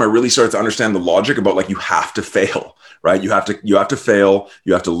first time I really started to understand the logic about, like, you have to fail, right? You have to fail.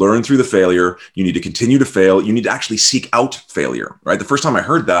 You have to learn through the failure. You need to continue to fail. You need to actually seek out failure, right? The first time I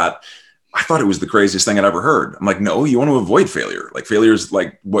heard that, I thought it was the craziest thing I'd ever heard. I'm like, no, you want to avoid failure. Like, failure is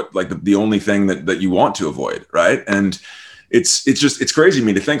like the only thing that you want to avoid, right? And it's crazy to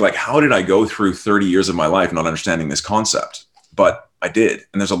me to think, like, how did I go through 30 years of my life not understanding this concept? But I did.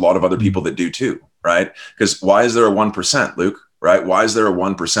 And there's a lot of other people that do too, right? Because why is there a 1%, Luke, right? Why is there a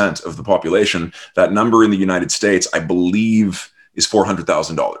 1% of the population? That number in the United States, I believe, is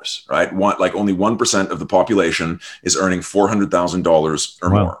 $400,000, right? Only 1% of the population is earning $400,000 or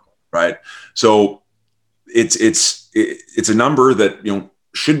more, right? So it's a number that, you know,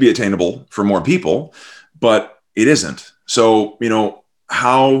 should be attainable for more people, but it isn't. So, you know,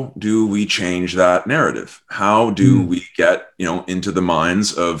 how do we change that narrative? How do we get, you know, into the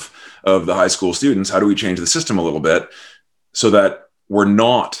minds of the high school students? How do we change the system a little bit so that we're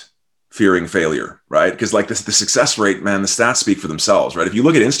not fearing failure, right? Because, like, the success rate, man, the stats speak for themselves, right? If you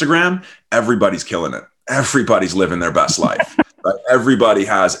look at Instagram, everybody's killing it. Everybody's living their best life. Right? Everybody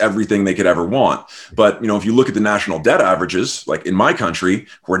has everything they could ever want. But, you know, if you look at the national debt averages, like in my country,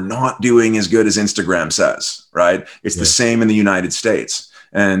 we're not doing as good as Instagram says, right? It's the same in the United States.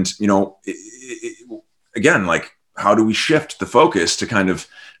 And, you know, again, like, how do we shift the focus to kind of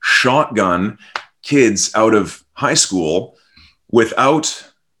shotgun kids out of high school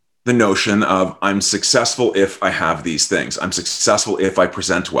without the notion of, I'm successful if I have these things. I'm successful if I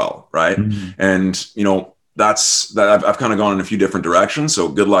present well, right? And, you know, that's I've kind of gone in a few different directions. So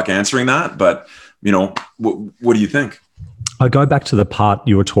good luck answering that. But, you know, what do you think? I go back to the part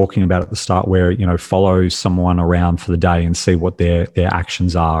you were talking about at the start where, you know, follow someone around for the day and see what their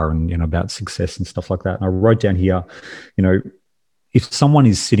actions are and, you know, about success and stuff like that. And I wrote down here, you know, if someone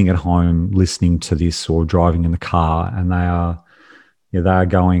is sitting at home listening to this or driving in the car and they are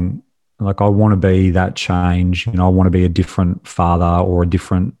going like, I want to be that change, I want to be a different father or a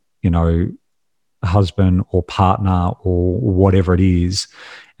different, husband or partner or whatever it is.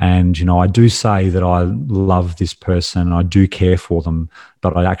 And, I do say that I love this person, I do care for them,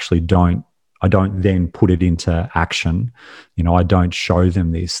 but I don't then put it into action. I don't show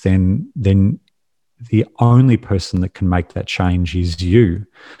them this. Then the only person that can make that change is you.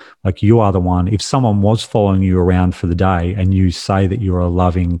 Like, you are the one. If someone was following you around for the day and you say that you're a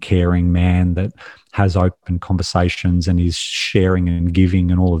loving, caring man that has open conversations and is sharing and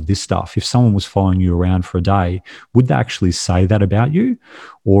giving and all of this stuff, if someone was following you around for a day, would they actually say that about you?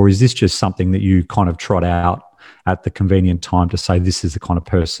 Or is this just something that you kind of trot out at the convenient time to say, this is the kind of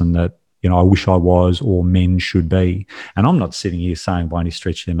person that, I wish I was, or men should be? And I'm not sitting here saying by any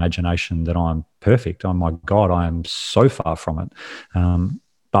stretch of the imagination that I'm perfect. Oh my God, I am so far from it.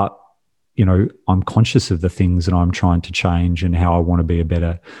 But, I'm conscious of the things that I'm trying to change and how I want to be a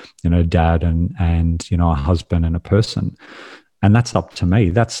better, dad and a husband and a person. And that's up to me.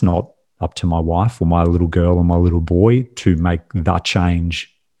 That's not up to my wife or my little girl or my little boy to make that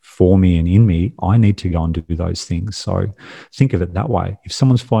change for me and in me. I need to go and do those things. So think of it that way. If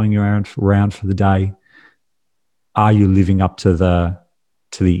someone's following you around for the day, are you living up to the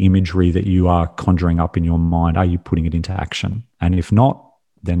imagery that you are conjuring up in your mind? Are you putting it into action? And if not,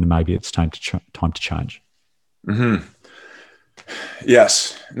 then maybe it's time to change. Mm-hmm.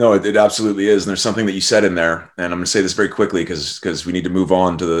 Yes, no, it absolutely is. And there's something that you said in there, and I'm going to say this very quickly because we need to move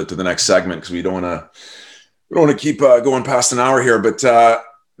on to the next segment, because we don't want to keep going past an hour here. But I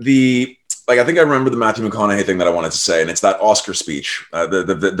think I remember the Matthew McConaughey thing that I wanted to say, and it's that Oscar speech,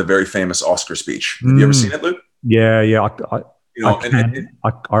 the very famous Oscar speech. Have you ever seen it, Luke? Yeah.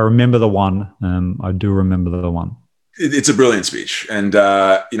 I remember the one. I do remember the one. It's a brilliant speech. And,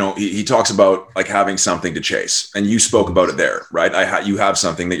 he talks about like having something to chase, and you spoke about it there, right? You have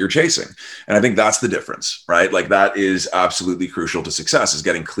something that you're chasing. And I think that's the difference, right? Like, that is absolutely crucial to success, is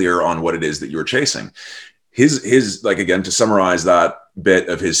getting clear on what it is that you're chasing. His like, again, to summarize that bit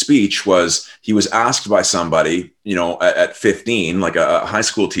of his speech, was he was asked by somebody, at 15, like a high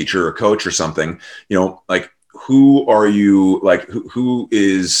school teacher or coach or something, like, who are you, like, who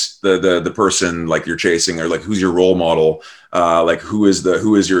is the person like you're chasing, or like, who's your role model? Like, who is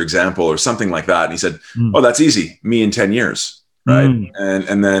your example, or something like that. And he said, oh, that's easy. Me in 10 years. Right.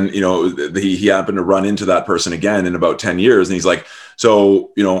 And then, he happened to run into that person again in about 10 years. And he's like,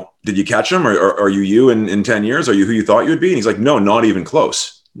 so, did you catch him? Or are you in 10 years? Are you who you thought you would be? And he's like, no, not even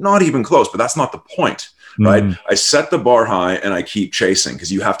close. Not even close. But that's not the point. Right. I set the bar high and I keep chasing,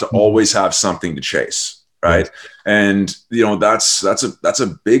 because you have to always have something to chase. Right. Yes. And, that's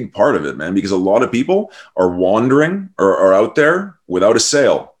a big part of it, man, because a lot of people are wandering or are out there without a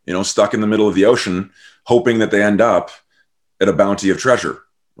sail, stuck in the middle of the ocean, hoping that they end up at a bounty of treasure.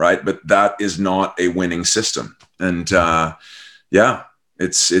 Right. But that is not a winning system. And, but I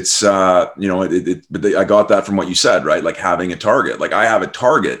got that from what you said, right? Like, having a target. Like, I have a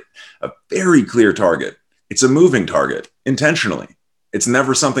target, a very clear target. It's a moving target, intentionally. It's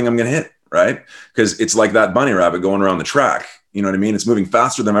never something I'm going to hit. Right? Because it's like that bunny rabbit going around the track. You know what I mean? It's moving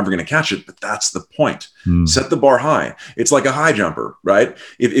faster than I'm ever going to catch it, but that's the point. Set the bar high. It's like a high jumper, right?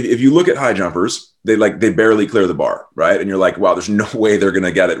 If you look at high jumpers, they barely clear the bar, right? And you're like, wow, there's no way they're going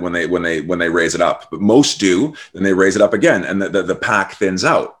to get it when they raise it up. But most do, then they raise it up again, and the pack thins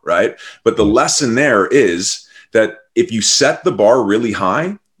out, right? But the lesson there is that if you set the bar really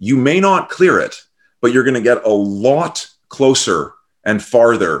high, you may not clear it, but you're going to get a lot closer and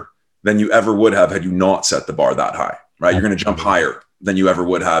farther than you ever would have had you not set the bar that high, right? You're going to jump higher than you ever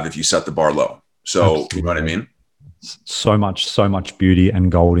would have if you set the bar low. So, absolutely. You know what I mean? So much beauty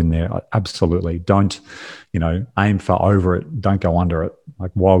and gold in there. Absolutely. Don't, aim for over it. Don't go under it.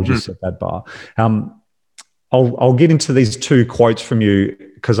 Like, why would you set that bar? I'll get into these two quotes from you,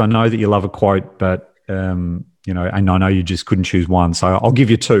 because I know that you love a quote, but, and I know you just couldn't choose one. So I'll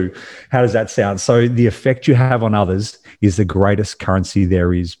give you two. How does that sound? So, the effect you have on others is the greatest currency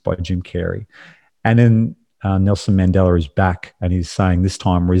there is, by Jim Carrey. And then Nelson Mandela is back, and he's saying this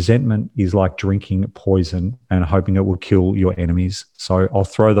time, resentment is like drinking poison and hoping it will kill your enemies. So I'll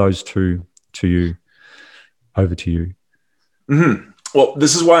throw those two to you, over to you. Mm-hmm. Well,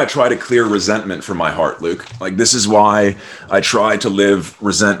 this is why I try to clear resentment from my heart, Luke. Like, this is why I try to live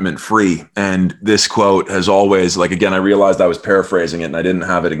resentment free. And this quote has always, like, again, I realized I was paraphrasing it and I didn't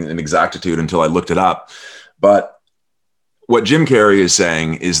have it in exactitude until I looked it up. But what Jim Carrey is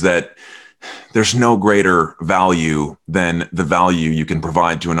saying is that there's no greater value than the value you can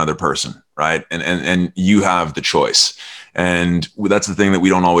provide to another person, right? And you have the choice. And that's the thing that we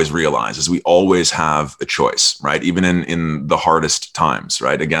don't always realize, is we always have a choice, right? Even in the hardest times,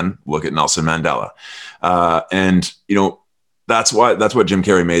 right? Again, look at Nelson Mandela. And, you know, that's what Jim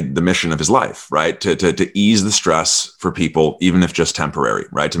Carrey made the mission of his life, right? To ease the stress for people, even if just temporary,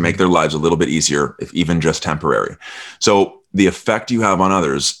 right? To make their lives a little bit easier, if even just temporary. So the effect you have on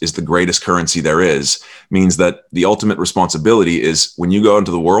others is the greatest currency there is, means that the ultimate responsibility is, when you go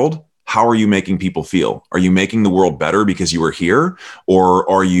into the world, how are you making people feel? Are you making the world better because you are here? Or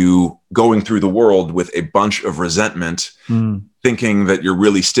are you going through the world with a bunch of resentment, thinking that you're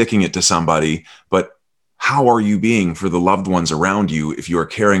really sticking it to somebody? But how are you being for the loved ones around you if you are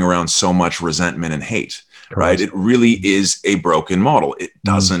carrying around so much resentment and hate, right? It really is a broken model. It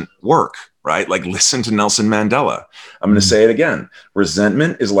doesn't work, right? Like, listen to Nelson Mandela. I'm going to say it again.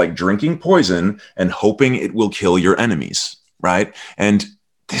 Resentment is like drinking poison and hoping it will kill your enemies, right? And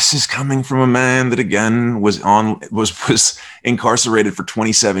this is coming from a man that, again, was incarcerated for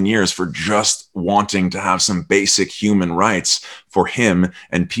 27 years for just wanting to have some basic human rights for him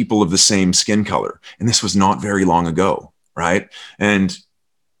and people of the same skin color. And this was not very long ago, right? And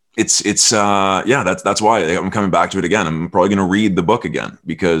that's why I'm coming back to it again. I'm probably going to read the book again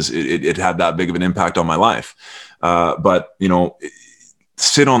because it had that big of an impact on my life. But, you know,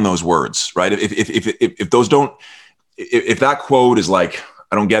 sit on those words, right? If that quote is like,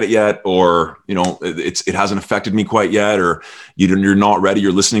 I don't get it yet, or, you know, it hasn't affected me quite yet, or you're not ready,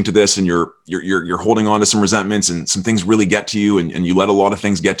 you're listening to this and you're holding on to some resentments and some things really get to you, and you let a lot of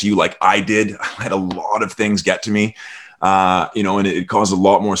things get to you, like I did. I let a lot of things get to me, you know, and it caused a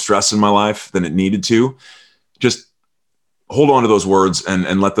lot more stress in my life than it needed to. Just hold on to those words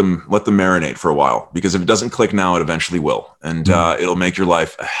and let them marinate for a while, because if it doesn't click now, it eventually will. And it'll make your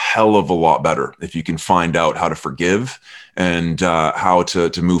life a hell of a lot better if you can find out how to forgive and how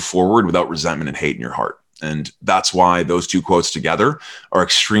to move forward without resentment and hate in your heart. And that's why those two quotes together are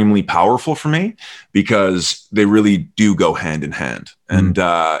extremely powerful for me, because they really do go hand in hand. And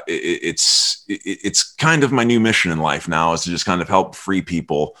it's kind of my new mission in life now, is to just kind of help free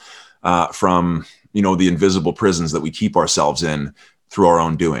people from, you know, the invisible prisons that we keep ourselves in through our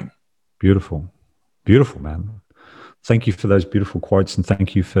own doing. Beautiful, man. Thank you for those beautiful quotes, and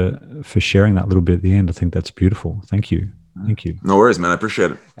thank you for sharing that little bit at the end. I think that's beautiful. Thank you. No worries, man. I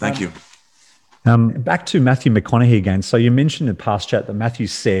appreciate it. Thank you. Back to Matthew McConaughey again. So you mentioned in past chat that Matthew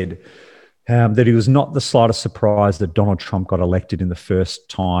said that he was not the slightest surprised that Donald Trump got elected in the first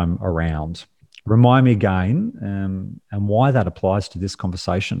time around. Remind me again, and why that applies to this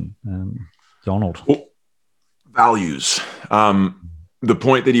conversation, Donald. Well, values. The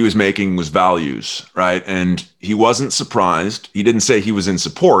point that he was making was values, right? And he wasn't surprised. He didn't say he was in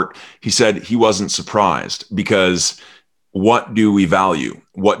support. He said he wasn't surprised, because what do we value?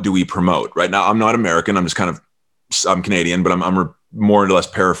 What do we promote? Right now, I'm not American. I'm Canadian, but I'm more or less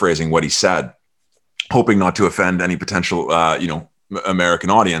paraphrasing what he said, hoping not to offend any potential, American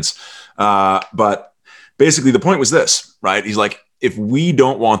audience. But basically the point was this, right? He's like, if we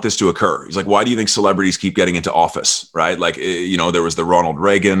don't want this to occur, he's like, why do you think celebrities keep getting into office, right? Like, there was the Ronald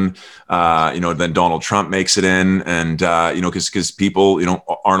Reagan, then Donald Trump makes it in, and, because people,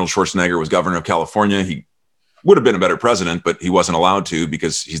 Arnold Schwarzenegger was governor of California. He would have been a better president, but he wasn't allowed to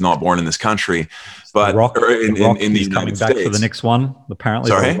because he's not born in this country. But in the United States, for the next one, apparently.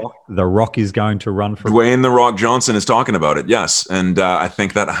 The Rock is going to run for Dwayne "The Rock" Johnson is talking about it. Yes, and I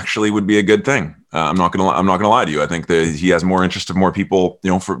think that actually would be a good thing. I'm not gonna lie to you. I think that he has more interest of more people,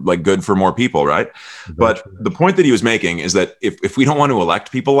 good for more people, right? But the point that he was making is that if we don't want to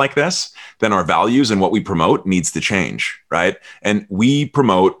elect people like this, then our values and what we promote needs to change, right? And we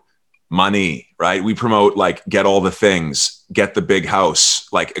promote money, right? We promote get all the things, get the big house,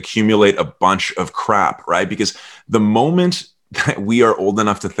 accumulate a bunch of crap, right? Because the moment that we are old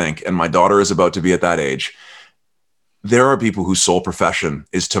enough to think, and my daughter is about to be at that age, there are people whose sole profession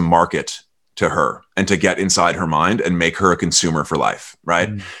is to market to her and to get inside her mind and make her a consumer for life, right?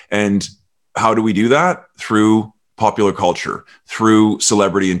 And how do we do that? Through popular culture, through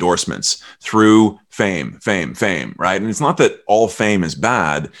celebrity endorsements, through fame, right? And it's not that all fame is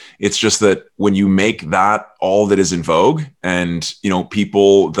bad. It's just that when you make that all that is in vogue, and,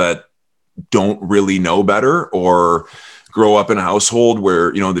 people that don't really know better or grow up in a household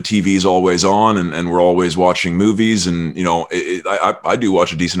where, the TV is always on and we're always watching movies. And, I do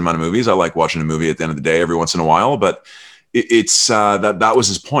watch a decent amount of movies. I like watching a movie at the end of the day every once in a while, but it's that was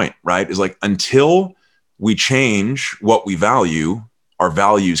his point, right? Is until we change what we value, our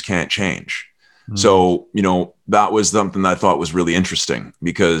values can't change. So, that was something that I thought was really interesting,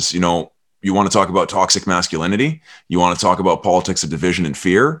 because, you want to talk about toxic masculinity? You want to talk about politics of division and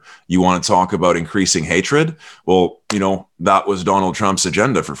fear? You want to talk about increasing hatred? Well, that was Donald Trump's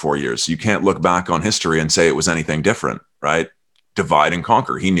agenda for 4 years. You can't look back on history and say it was anything different, right? Divide and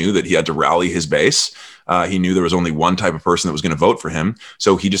conquer. He knew that he had to rally his base. He knew there was only one type of person that was going to vote for him.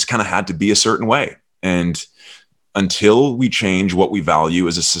 So he just kind of had to be a certain way. And until we change what we value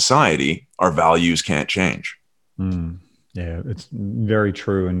as a society, our values can't change. Yeah, it's very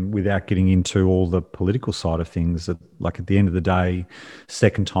true. And without getting into all the political side of things, that like at the end of the day,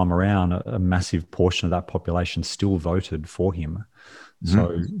 second time around, a massive portion of that population still voted for him.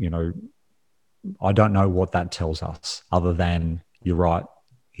 So, I don't know what that tells us other than you're right.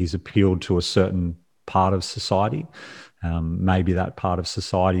 He's appealed to a certain part of society. Maybe that part of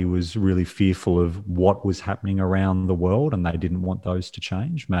society was really fearful of what was happening around the world and they didn't want those to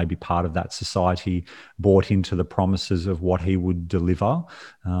change. Maybe part of that society bought into the promises of what he would deliver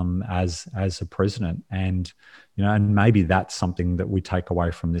as a president. And, and maybe that's something that we take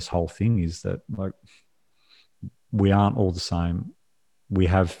away from this whole thing, is that like we aren't all the same. We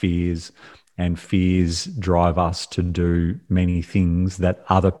have fears, and fears drive us to do many things that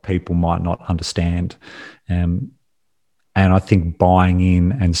other people might not understand. And I think buying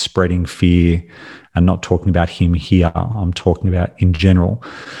in and spreading fear, and not talking about him here, I'm talking about in general,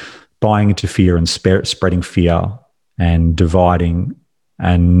 buying into fear and spreading fear and dividing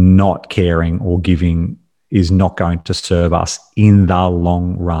and not caring or giving is not going to serve us in the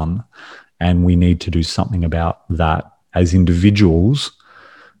long run. And we need to do something about that as individuals,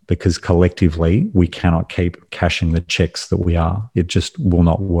 because collectively we cannot keep cashing the checks that we are. It just will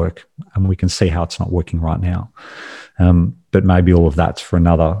not work. And we can see how it's not working right now. But maybe all of that's for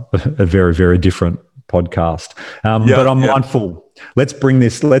a very, very different podcast. But I'm mindful. Let's bring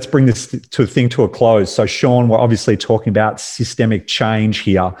this to a close. So Sean, we're obviously talking about systemic change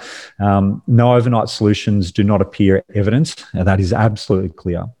here. No overnight solutions do not appear evident. And that is absolutely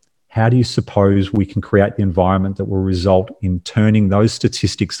clear. How do you suppose we can create the environment that will result in turning those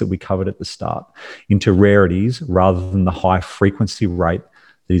statistics that we covered at the start into rarities rather than the high frequency rate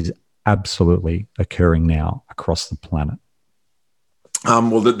that is absolutely occurring now across the planet?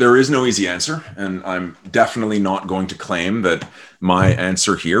 Well, there is no easy answer, and I'm definitely not going to claim that my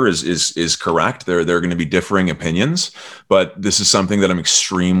answer here is correct. There are going to be differing opinions, but this is something that I'm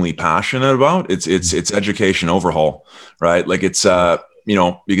extremely passionate about. It's education overhaul, right? Like it's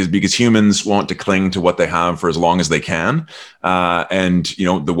because humans want to cling to what they have for as long as they can, and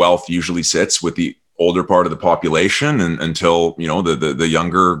the wealth usually sits with the older part of the population, and until the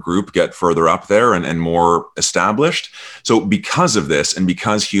younger group get further up there and more established. So because of this, and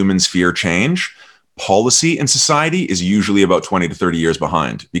because humans fear change, policy in society is usually about 20 to 30 years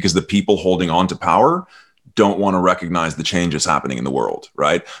behind, because the people holding on to power don't want to recognize the changes happening in the world,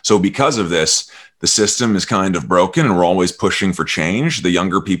 right? So because of this, the system is kind of broken and we're always pushing for change. The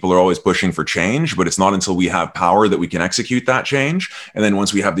younger people are always pushing for change, but it's not until we have power that we can execute that change. And then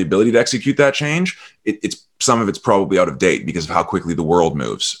once we have the ability to execute that change, it's some of it's probably out of date because of how quickly the world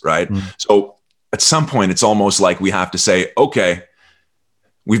moves, right? So at some point, it's almost like we have to say, okay,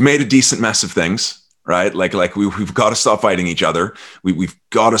 we've made a decent mess of things, right? Like we've got to stop fighting each other. We've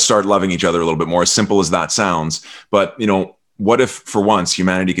got to start loving each other a little bit more, as simple as that sounds. But, what if for once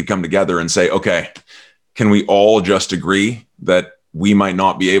humanity could come together and say, okay, can we all just agree that we might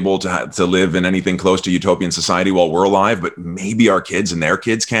not be able to live in anything close to utopian society while we're alive, but maybe our kids and their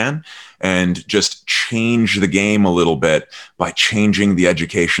kids can, and just change the game a little bit by changing the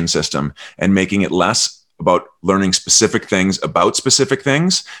education system and making it less about learning specific things about specific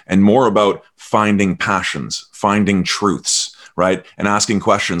things and more about finding passions, finding truths, right? And asking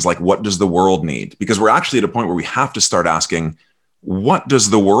questions like, what does the world need? Because we're actually at a point where we have to start asking, what does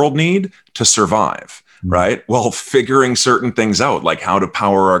the world need to survive? Right? Well, figuring certain things out, like how to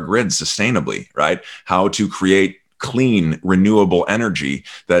power our grid sustainably, right? How to create clean, renewable energy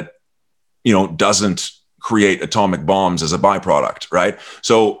that, doesn't create atomic bombs as a byproduct, right?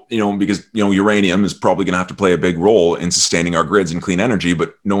 So, because, uranium is probably going to have to play a big role in sustaining our grids and clean energy,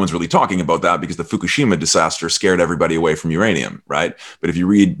 but no one's really talking about that because the Fukushima disaster scared everybody away from uranium, right? But if you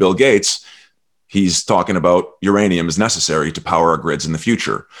read Bill Gates, he's talking about uranium is necessary to power our grids in the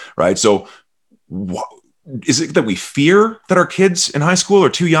future, right? So is it that we fear that our kids in high school are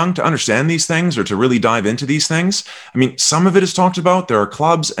too young to understand these things or to really dive into these things? I mean, some of it is talked about. There are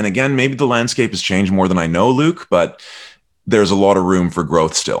clubs. And again, maybe the landscape has changed more than I know, Luke, but there's a lot of room for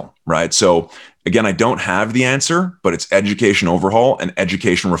growth still, right? So again, I don't have the answer, but it's education overhaul and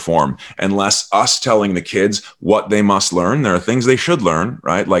education reform. And less us telling the kids what they must learn. There are things they should learn,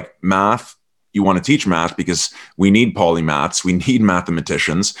 right? Like math, you want to teach math because we need polymaths, we need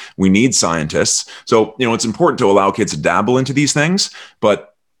mathematicians, we need scientists. So, it's important to allow kids to dabble into these things,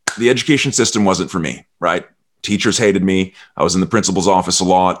 but the education system wasn't for me, right? Teachers hated me. I was in the principal's office a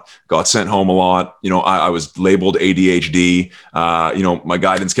lot, got sent home a lot. I was labeled ADHD. My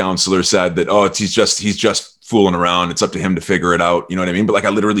guidance counselor said that, he's just fooling around. It's up to him to figure it out. You know what I mean? But like, I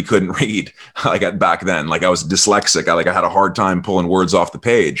literally couldn't read back then. Like, I was dyslexic. I had a hard time pulling words off the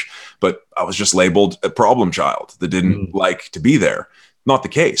page, but I was just labeled a problem child that didn't like to be there. Not the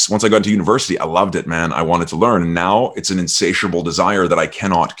case. Once I got into university, I loved it, man. I wanted to learn. And now it's an insatiable desire that I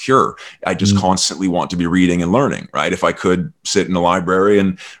cannot cure. I just constantly want to be reading and learning, right? If I could sit in a library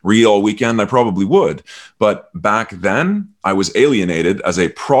and read all weekend, I probably would. But back then, I was alienated as a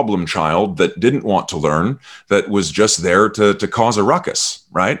problem child that didn't want to learn, that was just there to cause a ruckus,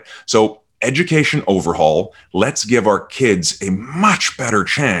 right? So education overhaul. Let's give our kids a much better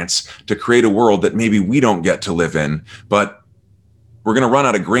chance to create a world that maybe we don't get to live in, but we're going to run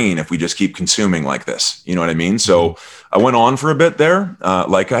out of green if we just keep consuming like this. You know what I mean? So I went on for a bit there,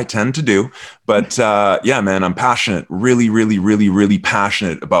 like I tend to do. But yeah, man, I'm passionate, really, really, really, really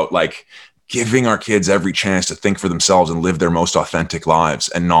passionate about like giving our kids every chance to think for themselves and live their most authentic lives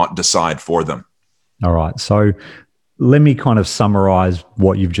and not decide for them. All right. So let me kind of summarize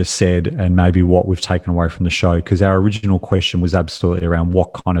what you've just said and maybe what we've taken away from the show, because our original question was absolutely around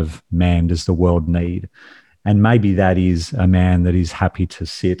what kind of man does the world need? And maybe that is a man that is happy to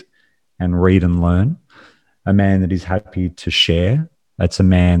sit and read and learn, a man that is happy to share. That's a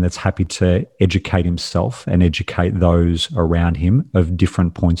man that's happy to educate himself and educate those around him of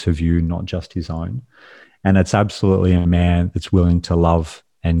different points of view, not just his own. And it's absolutely a man that's willing to love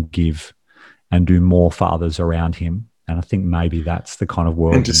and give and do more for others around him. And I think maybe that's the kind of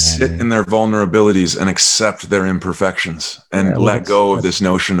world. And to sit in their vulnerabilities and accept their imperfections and let go of this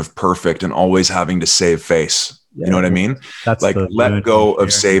notion of perfect and always having to save face. You know what I mean? That's like, let go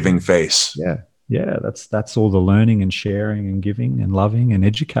of saving face. Yeah. That's all the learning and sharing and giving and loving and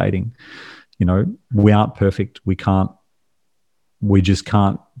educating. We aren't perfect. We just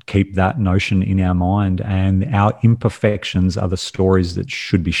can't keep that notion in our mind. And our imperfections are the stories that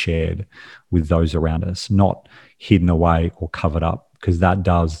should be shared with those around us, not hidden away or covered up, because that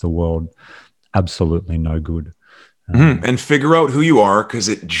does the world absolutely no good. And figure out who you are, because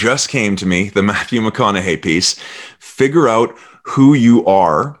it just came to me, the Matthew McConaughey piece. Figure out who you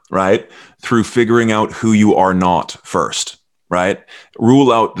are, right? Through figuring out who you are not first, right?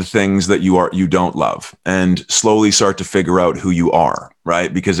 Rule out the things that you don't love and slowly start to figure out who you are,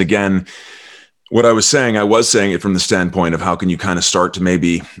 right? Because again, what I was saying it from the standpoint of how can you kind of start to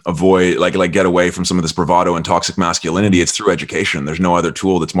maybe avoid, like get away from some of this bravado and toxic masculinity. It's through education. There's no other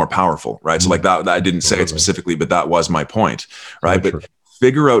tool that's more powerful, right? So like that I didn't say it specifically, but that was my point, right? But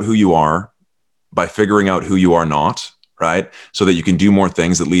figure out who you are by figuring out who you are not, right? So that you can do more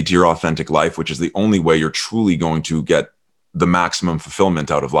things that lead to your authentic life, which is the only way you're truly going to get the maximum fulfillment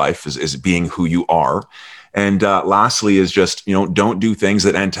out of life is being who you are. And lastly is just, don't do things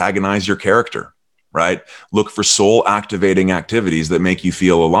that antagonize your character. Right? Look for soul activating activities that make you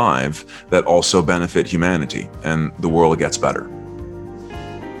feel alive, that also benefit humanity, and the world gets better.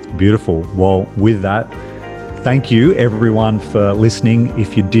 Beautiful. Well, with that, thank you everyone for listening.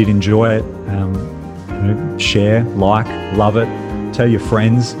 If you did enjoy it, share, like, love it, tell your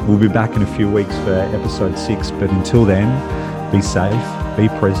friends. We'll be back in a few weeks for episode 6. But until then, be safe, be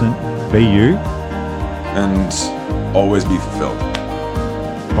present, be you, and always be fulfilled.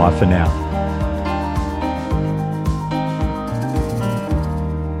 Bye for now.